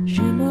lake,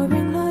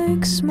 shimmering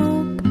like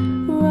smoke,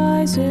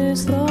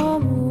 rises the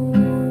moon.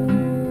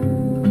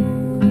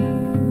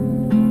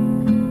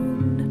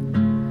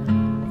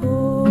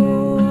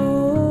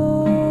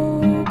 Oh,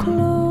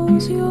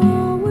 close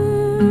your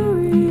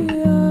weary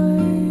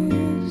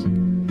eyes.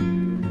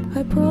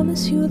 I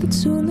promise you that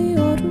soon the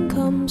autumn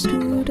comes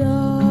to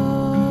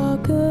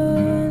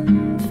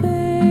darken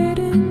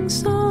fading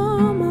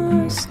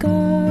summer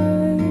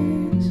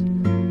skies.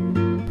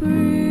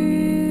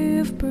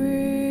 Breathe,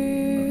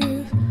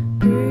 breathe,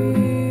 breathe.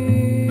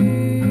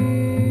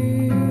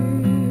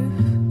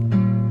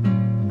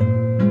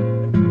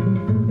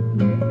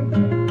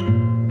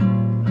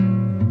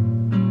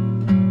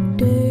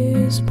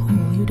 Days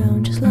pull you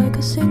down just like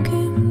a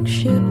sinking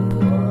ship.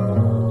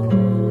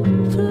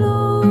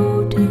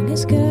 Floating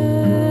is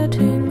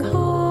getting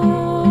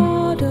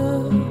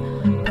harder,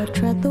 but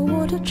tread the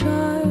water,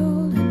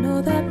 child, and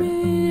know that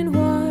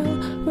meanwhile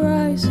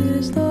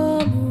rises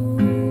the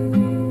moon.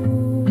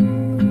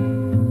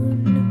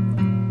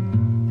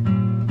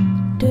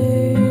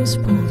 Days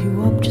pull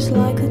you up just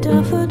like a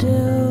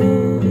daffodil,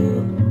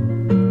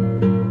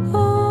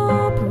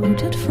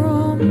 uprooted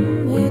from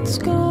its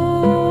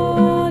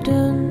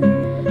garden.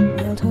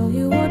 They'll tell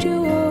you what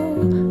you owe,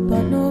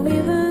 but no,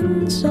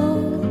 even so,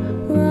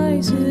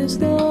 rises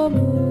the moon.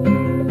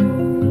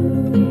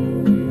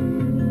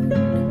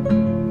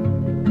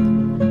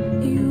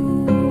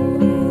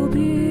 You'll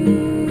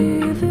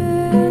be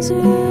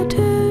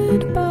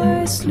visited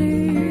by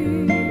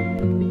sleep.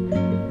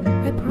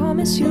 I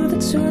promise you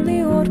that soon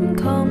the autumn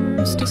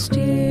comes to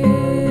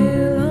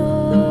steal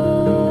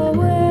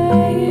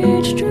away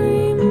each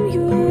dream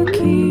you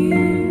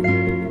keep.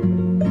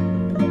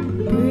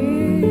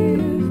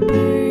 Breathe,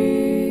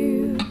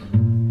 breathe,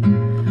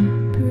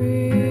 breathe.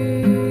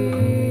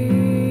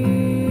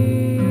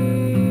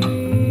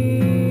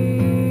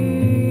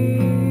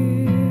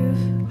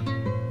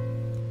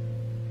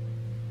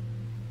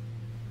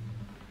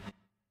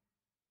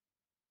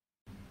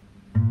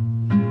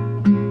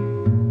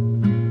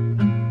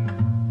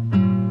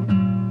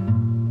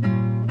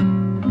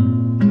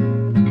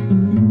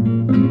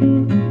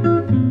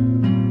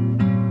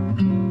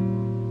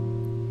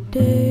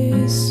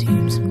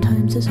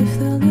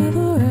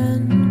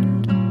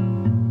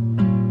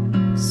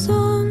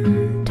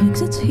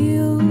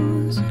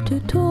 heels to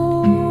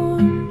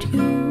taunt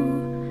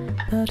you,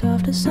 but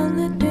after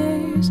sunlit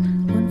days,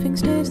 one thing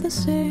stays the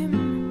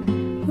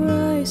same,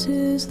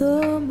 rises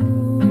the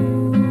moon.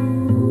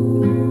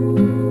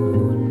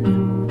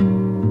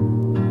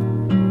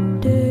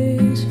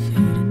 Days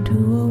fade into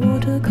a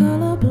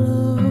watercolor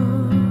blur,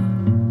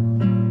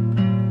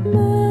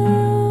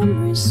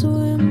 memories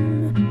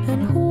swim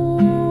and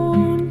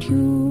haunt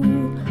you,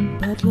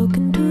 but look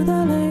into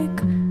the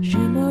lake,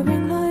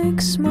 shimmering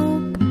like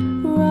smoke,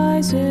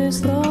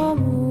 rises the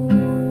moon.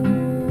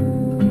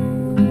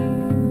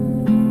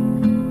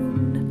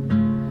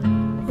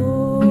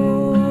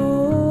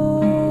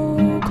 Oh,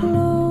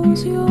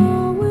 close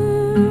your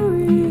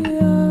weary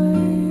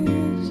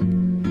eyes.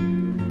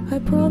 I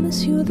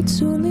promise you that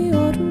soon the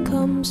autumn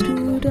comes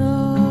to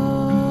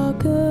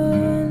darken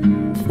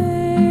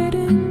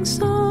fading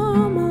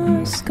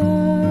summer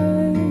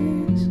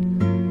skies.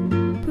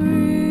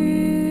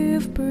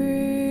 Breathe,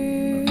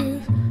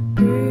 breathe,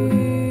 breathe.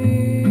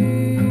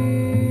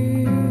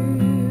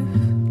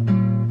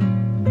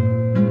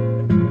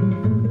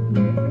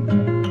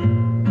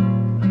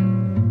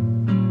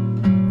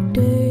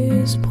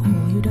 Days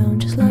pull you down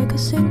just like a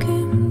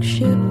sinking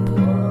ship.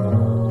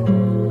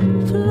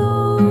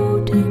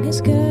 Floating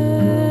is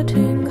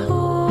getting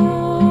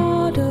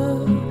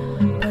harder,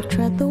 but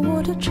tread the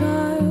water,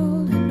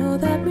 child, and know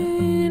that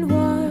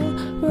meanwhile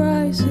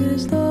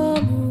rises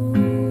the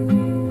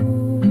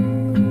moon.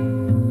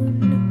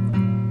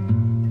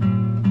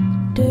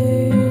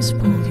 Days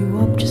pull you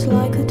up just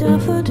like a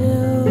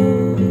daffodil,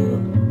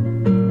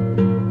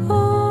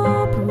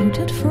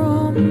 uprooted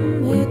from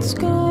its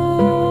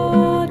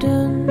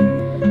garden.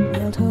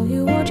 They'll tell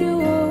you what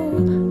you owe,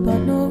 but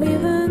no,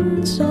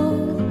 even so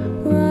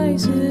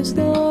rises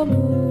the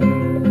moon.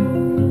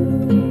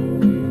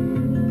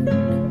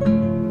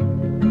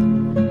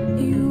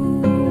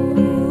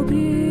 You'll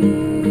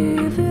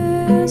be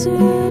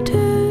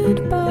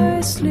visited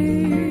by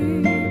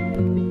sleep.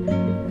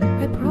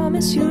 I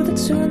promise you that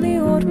soon the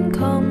autumn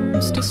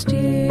comes to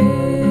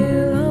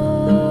steal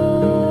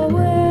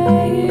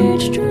away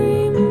each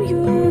dream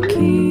you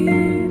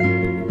keep.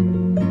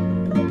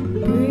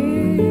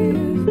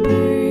 Breathe,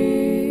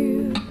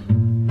 breathe,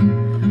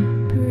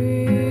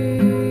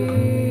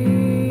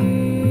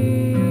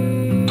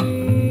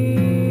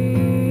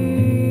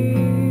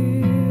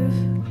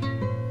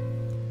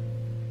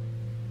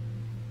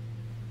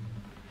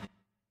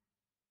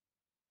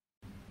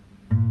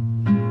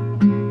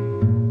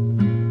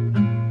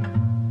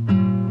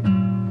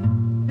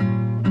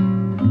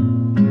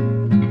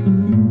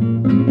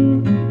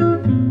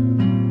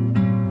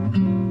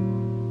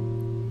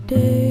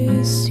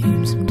 Days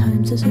seem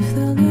sometimes as if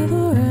they'll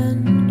never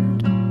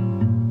end.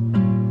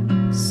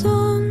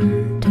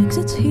 Sun takes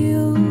its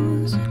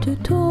heels to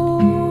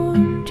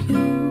taunt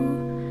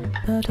you,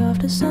 but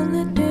after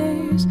sunlit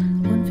days,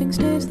 one thing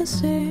stays the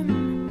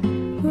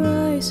same,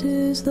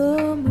 rises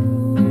the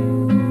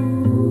moon.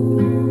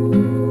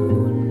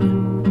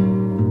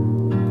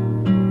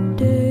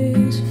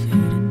 Days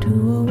fade into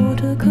a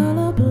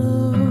watercolor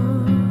blur,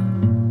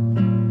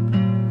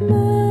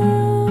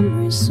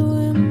 memories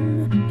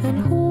swim and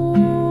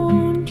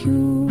haunt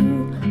you,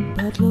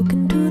 but look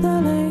into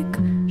the lake,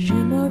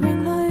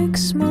 shimmering like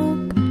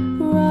smoke,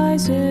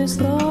 rises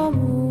the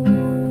moon.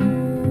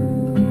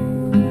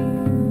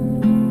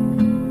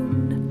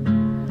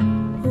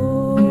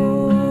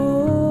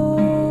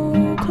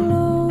 Oh,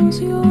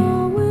 close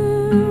your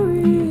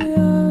weary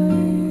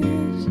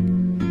eyes.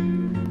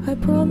 I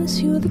promise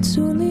you that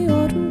soon the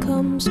autumn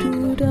comes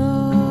to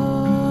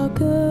darken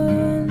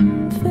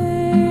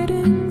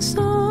fading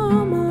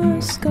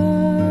summer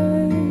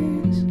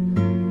skies.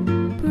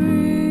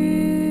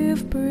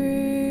 Breathe,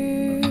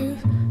 breathe,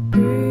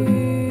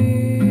 breathe.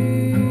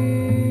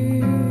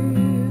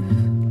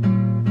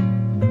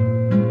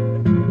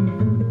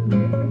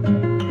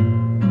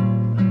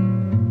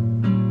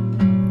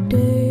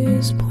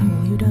 Days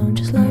pull you down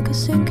just like a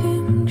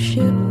sinking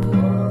ship.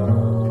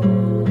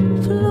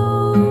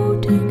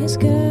 Floating is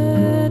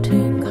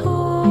getting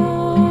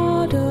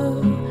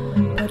harder,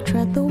 but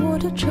tread the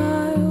water,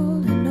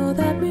 child, and know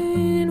that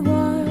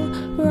meanwhile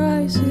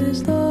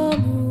rises the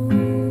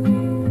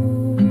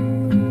moon.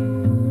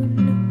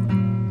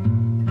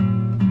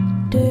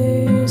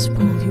 Days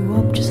pull you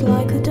up just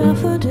like a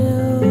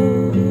daffodil,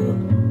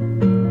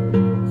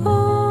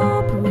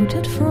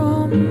 uprooted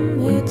from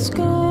its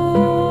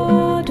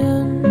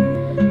garden.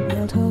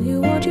 They'll tell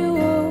you what you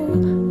owe,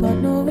 but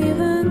no,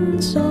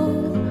 even so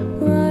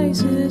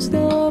rises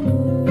the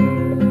moon.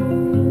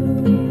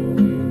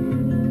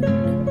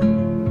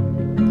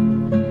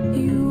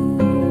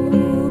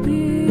 You'll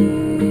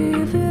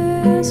be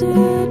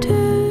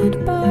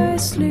visited by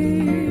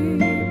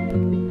sleep.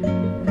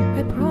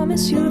 I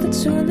promise you that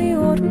soon the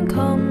autumn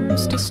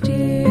comes to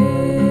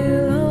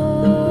steal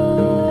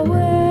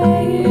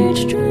away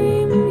each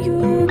dream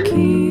you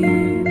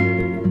keep.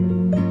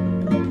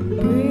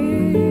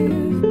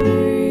 Breathe,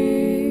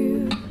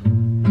 breathe,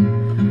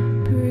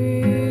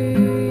 breathe.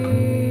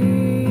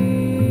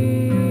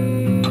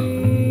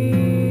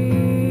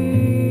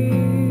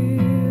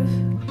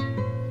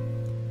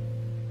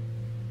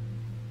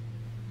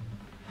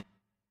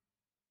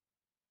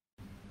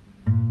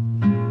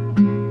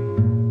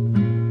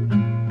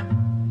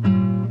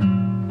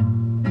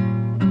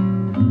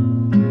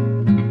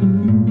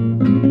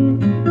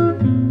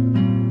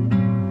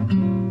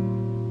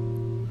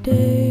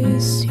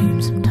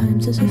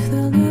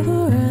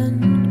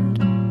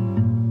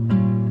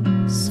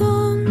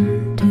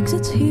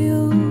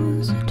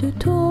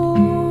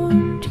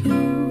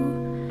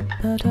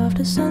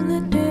 after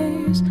sunlit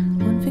days,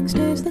 one thing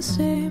stays the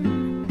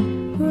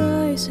same,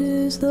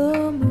 rises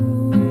the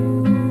moon.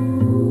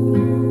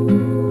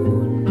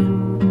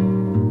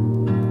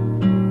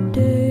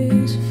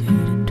 Days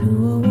fade into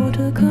a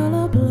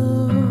watercolor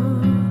blur,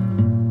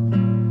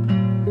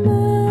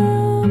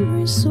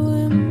 memories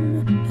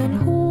swim and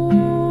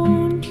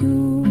haunt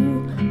you,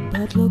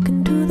 but look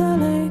into the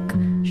lake,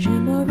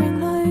 shimmering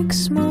like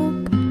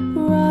smoke,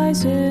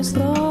 rises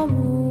the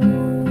moon.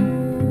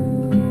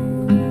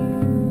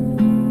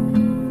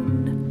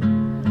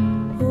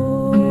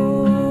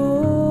 Oh,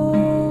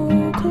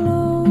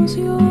 close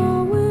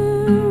your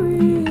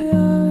weary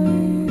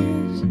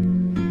eyes.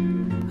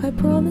 I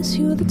promise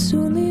you that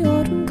soon the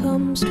autumn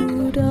comes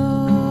to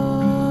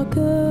darken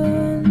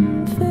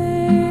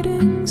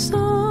fading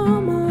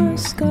summer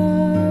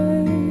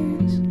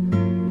skies.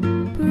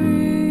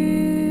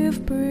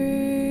 Breathe,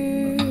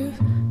 breathe,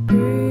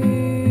 breathe.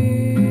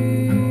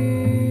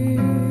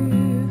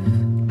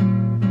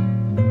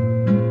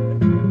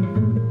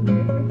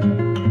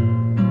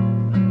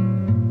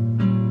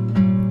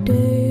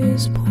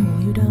 Days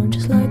pull you down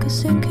just like a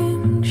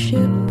sinking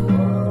ship.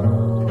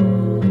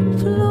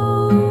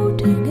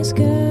 Floating is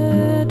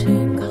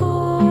getting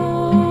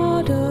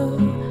harder,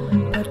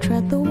 but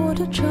tread the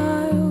water,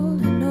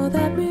 child, and know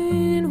that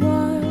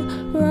meanwhile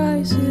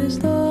rises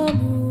the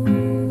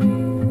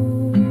moon.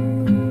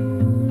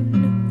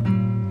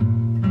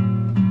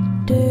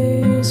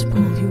 Days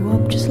pull you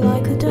up just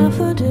like a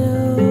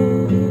daffodil,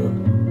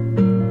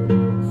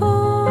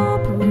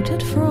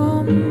 uprooted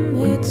from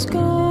its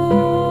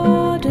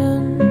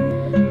garden.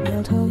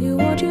 They'll tell you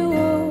what you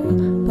owe,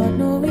 but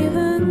no,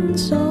 even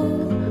so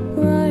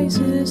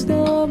rises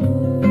the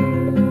moon.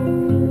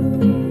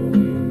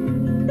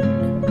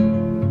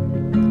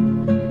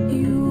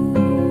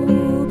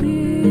 You'll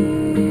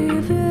be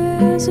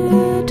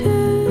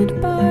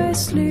visited by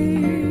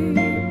sleep.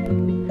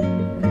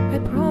 I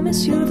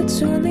promise you that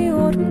soon the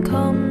autumn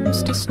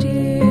comes to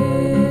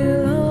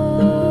steal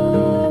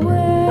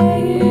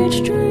away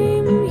each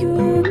dream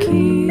you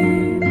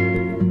keep.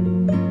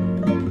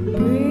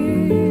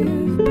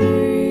 Breathe,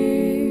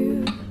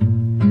 breathe,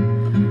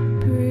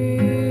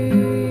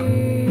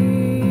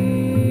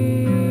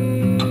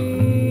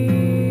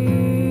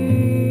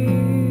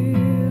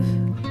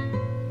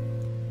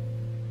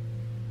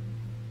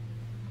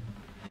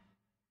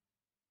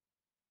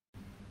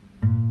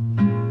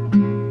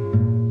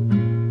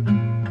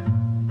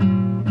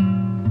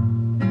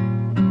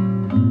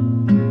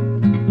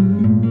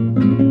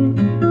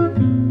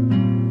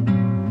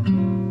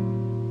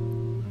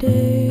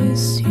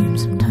 Days seem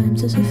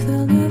sometimes as if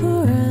they'll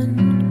never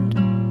end.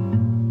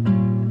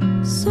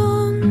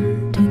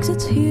 Sun takes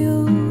its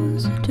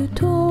heels to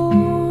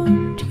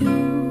taunt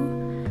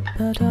you,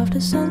 but after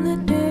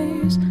sunlit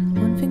days,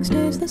 one thing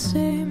stays the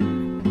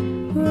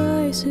same,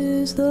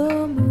 rises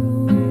the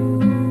moon.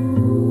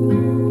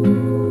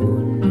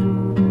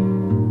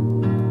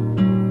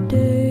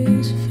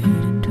 Days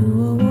fade into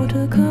a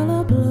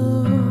watercolor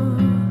blur,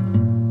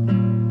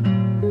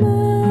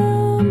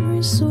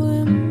 memories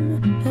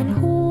swim and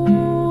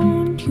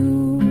haunt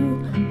you,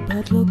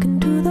 but look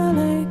into the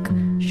lake,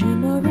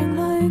 shimmering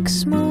like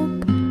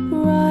smoke,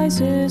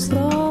 rises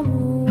the moon.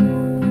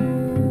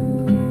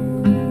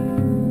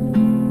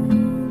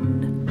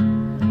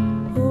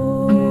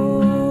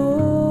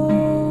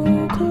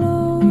 Oh,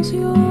 close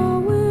your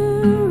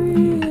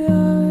weary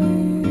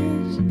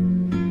eyes.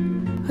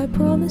 I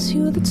promise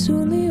you that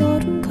soon the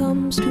autumn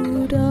comes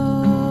to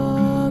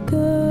darken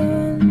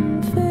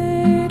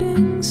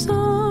fading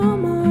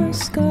summer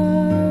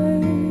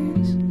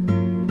skies.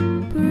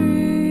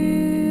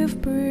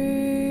 Breathe,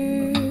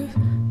 breathe,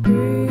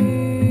 breathe.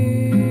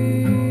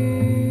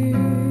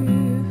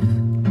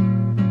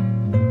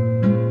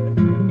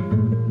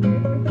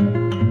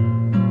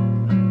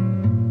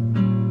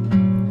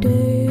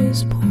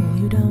 Days pull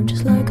you down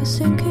just like a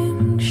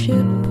sinking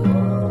ship.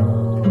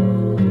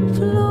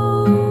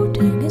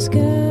 Floating is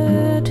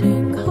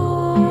getting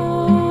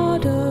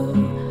harder,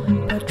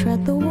 but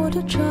tread the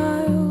water,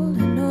 child,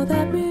 and know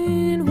that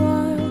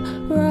meanwhile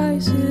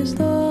rises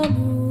the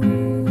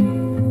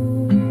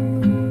moon.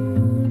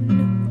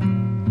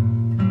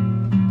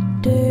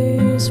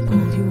 Days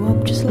pull you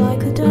up just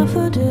like a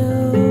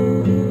daffodil,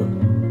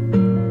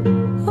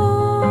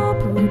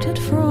 uprooted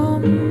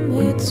from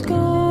its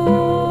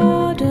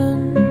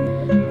garden.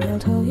 They'll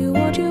tell you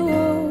what you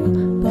owe,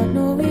 but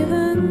no,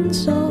 even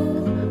so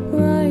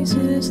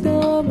rises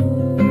the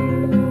moon.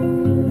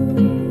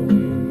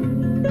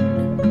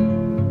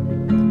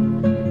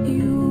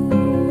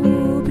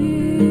 You'll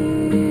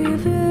be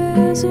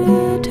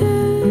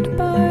visited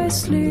by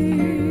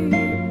sleep.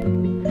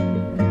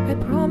 I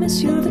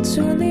promise you that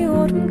soon the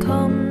autumn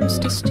comes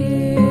to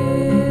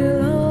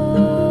steal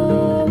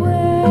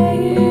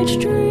away each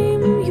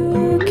dream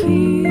you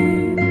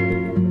keep.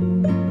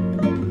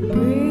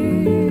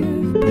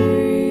 Breathe,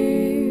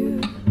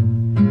 breathe,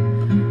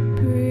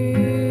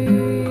 breathe.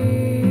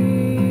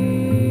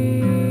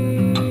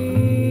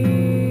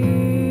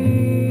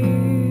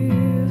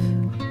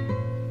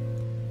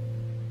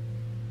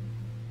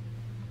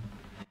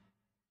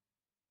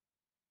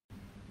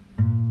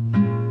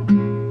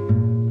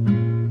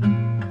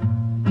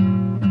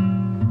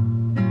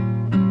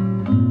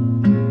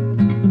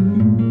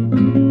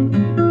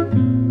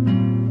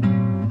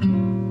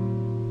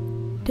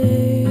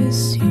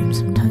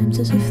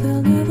 as if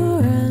they'll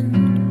never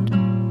end.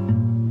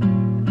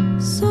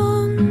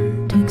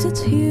 Sun digs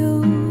its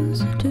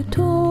heels to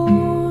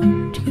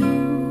taunt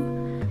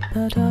you,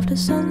 but after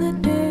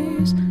sunlit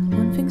days,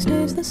 one thing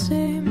stays the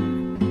same: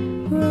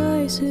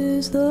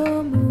 rises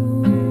the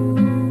moon.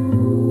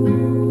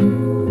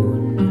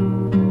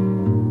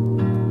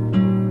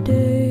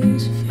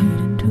 Days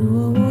fade into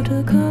a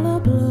watercolor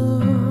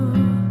blur.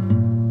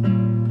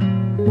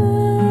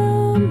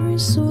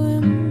 Memories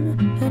swim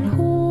and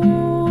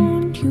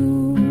haunt you,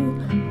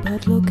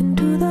 but look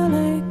into the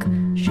lake,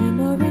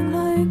 shimmering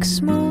like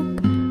smoke,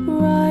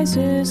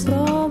 rises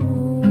the moon.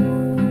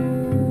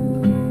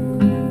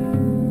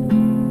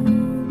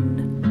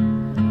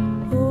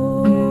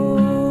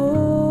 Oh,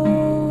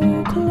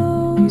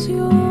 close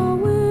your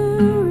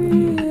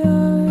weary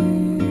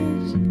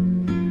eyes.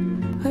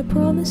 I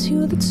promise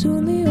you that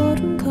soon the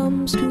autumn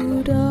comes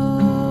to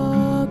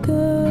darken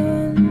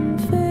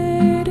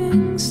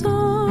fading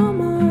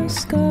summer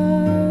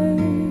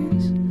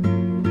skies.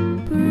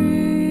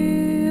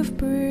 Breathe,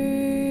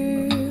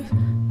 breathe,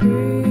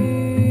 breathe.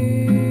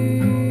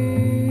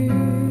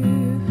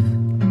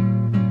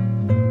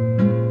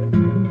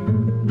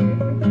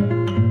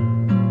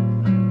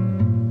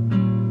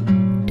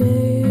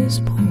 Days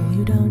pull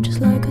you down just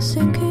like a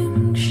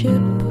sinking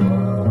ship.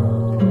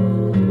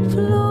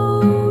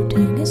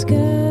 Floating is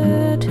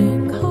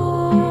getting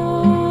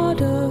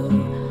harder,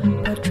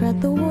 but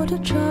tread the water,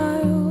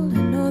 child,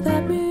 and know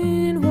that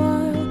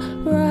meanwhile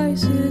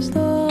rises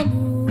the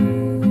moon.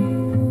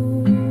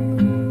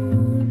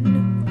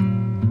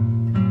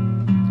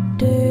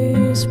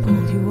 Days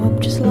pull you up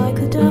just like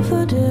a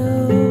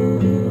daffodil,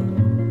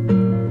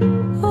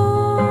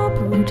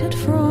 uprooted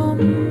from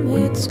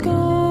its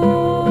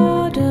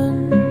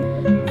garden.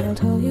 They'll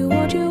tell you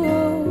what you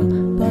owe,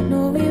 but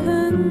no,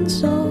 even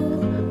so,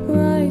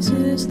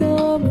 rises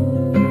the moon.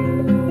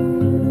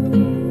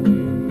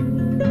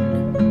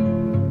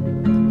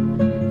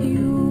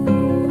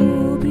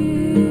 You'll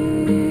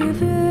be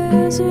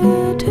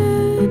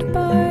visited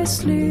by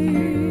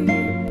sleep.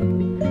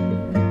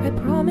 I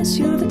promise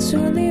you that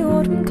soon the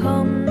autumn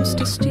comes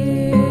to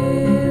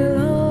steal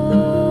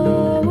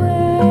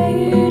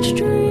away each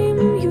dream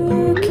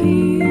you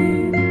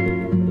keep.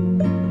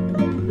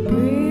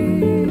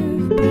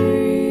 Breathe,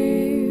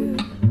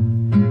 breathe,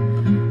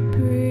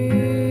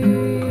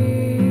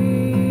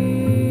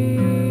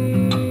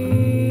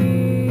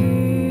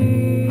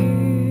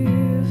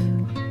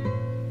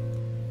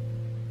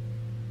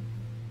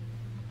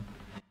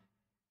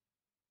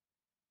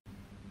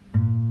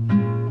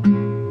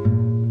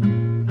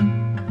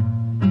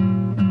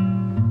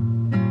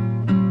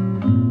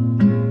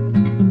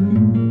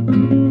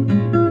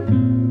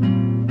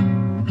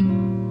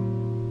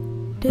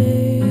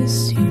 Days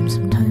seem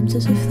sometimes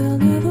as if they'll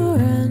never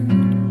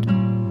end.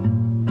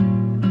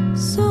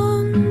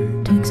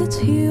 Sun digs its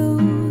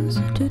heels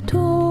to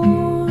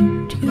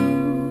taunt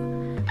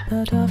you,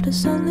 but after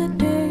sunlit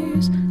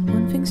days,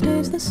 one thing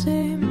stays the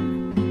same: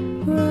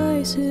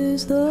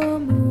 rises the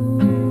moon.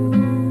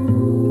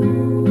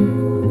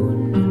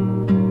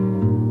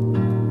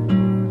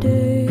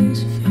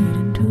 Days fade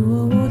into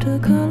a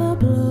watercolor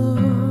blur.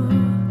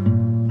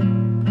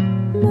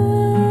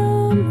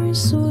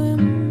 Memories swim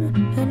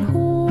and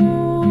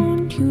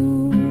haunt you,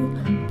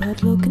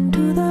 but look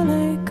into the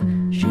lake,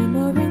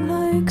 shimmering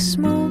like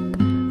smoke,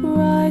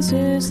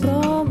 rises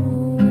the moon.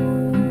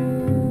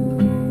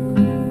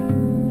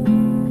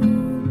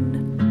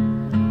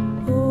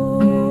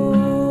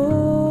 Oh,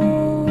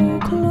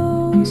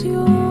 close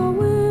your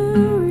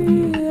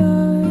weary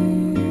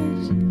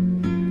eyes.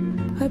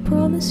 I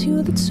promise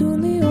you that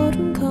soon the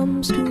autumn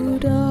comes to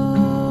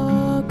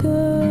darken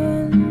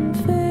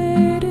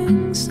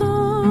fading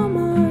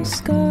summer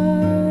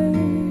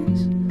skies.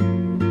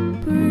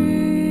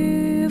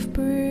 Breathe,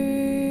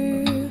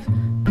 breathe,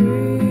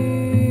 breathe.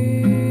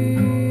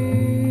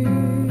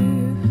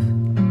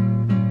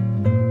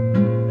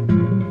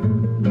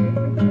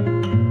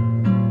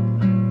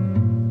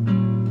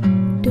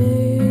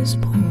 Days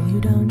pull you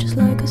down just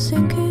like a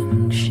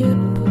sinking ship.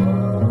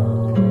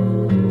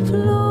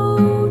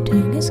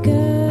 Floating is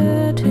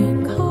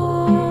getting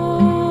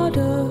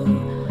harder,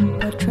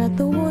 but tread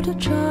the water,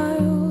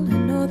 child,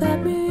 and know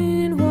that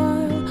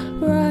meanwhile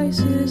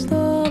rises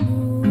the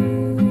moon.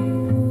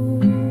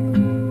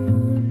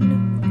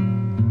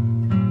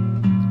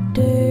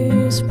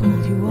 Days pull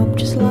you up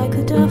just like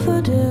a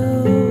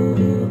daffodil,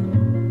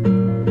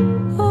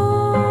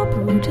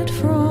 uprooted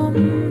from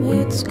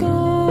its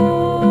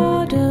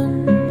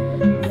garden.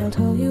 They'll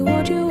tell you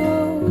what you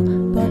owe,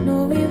 but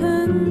no,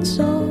 even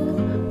so,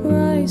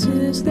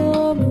 rises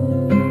the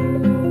moon.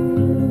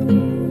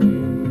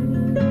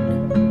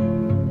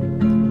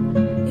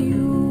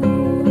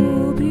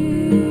 You'll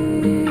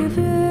be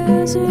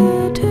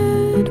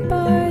visited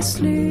by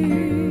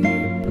sleep.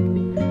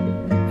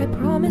 I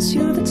promise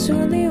you that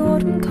soon the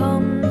autumn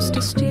comes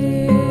to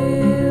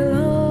steal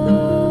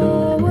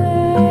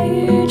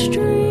away each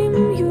dream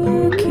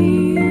you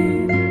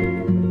keep.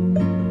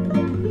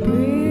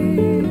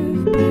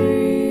 Breathe,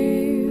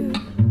 breathe,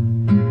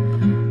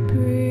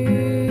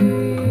 breathe.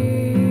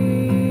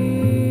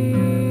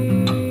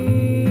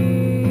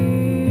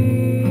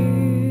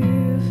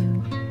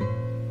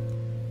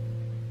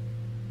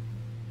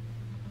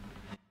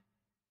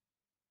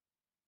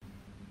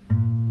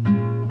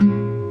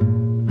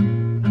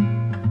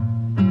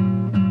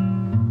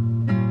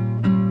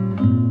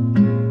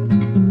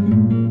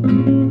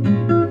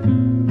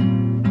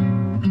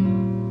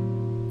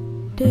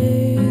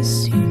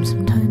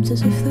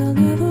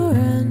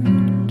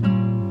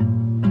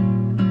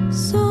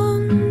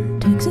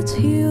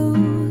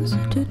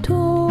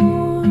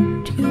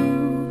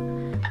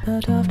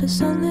 But after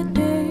sunlit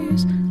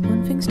days,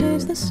 one thing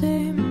stays the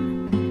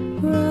same.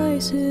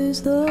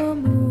 Rises the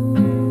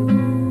moon.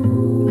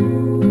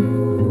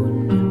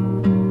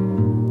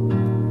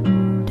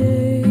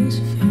 Days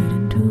fade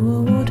into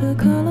a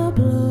watercolor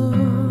blur.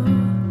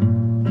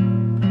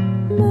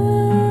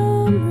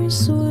 Memories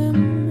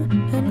swim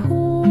and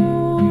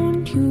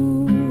haunt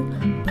you.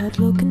 But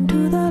look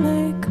into the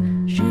lake,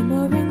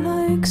 shimmering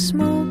like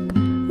smoke.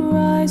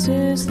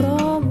 Rises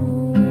the moon.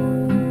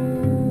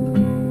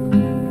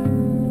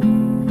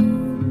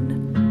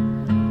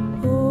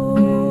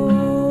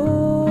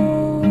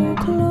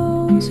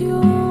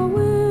 Your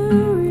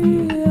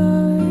weary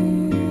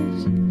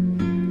eyes.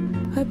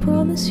 I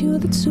promise you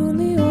that soon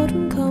the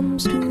autumn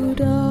comes to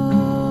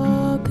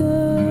darken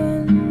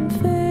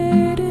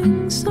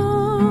fading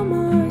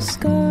summer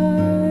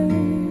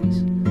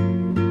skies.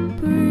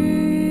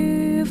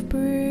 Breathe,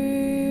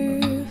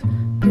 breathe,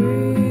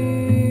 breathe.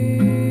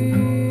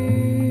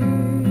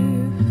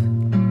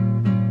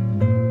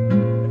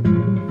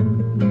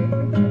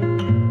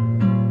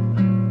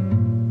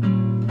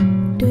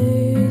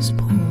 Days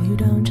pull you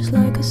down just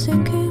like a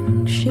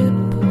sinking ship.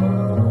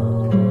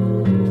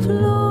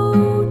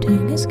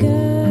 Floating is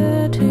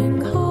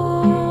getting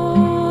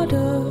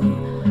harder,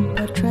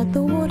 but tread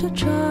the water,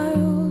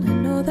 child,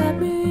 and know that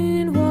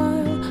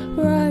meanwhile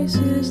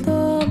rises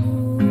the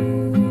moon.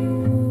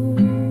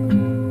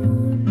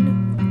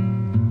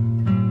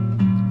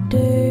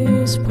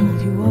 Days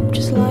pull you up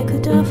just like a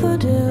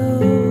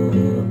daffodil,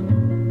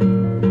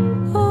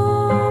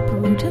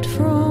 uprooted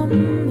from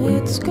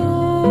its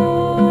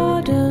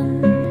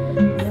garden.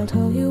 They'll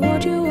tell you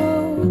what you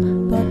owe,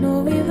 but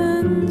no,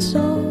 even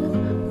so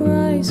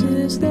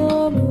rises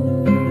the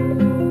moon.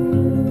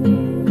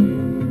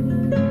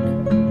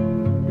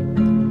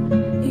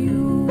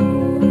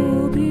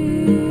 You'll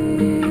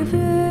be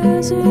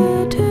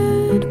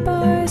visited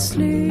by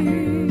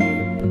sleep.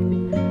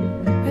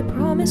 I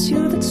promise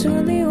you that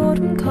soon the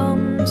autumn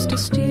comes to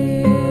steal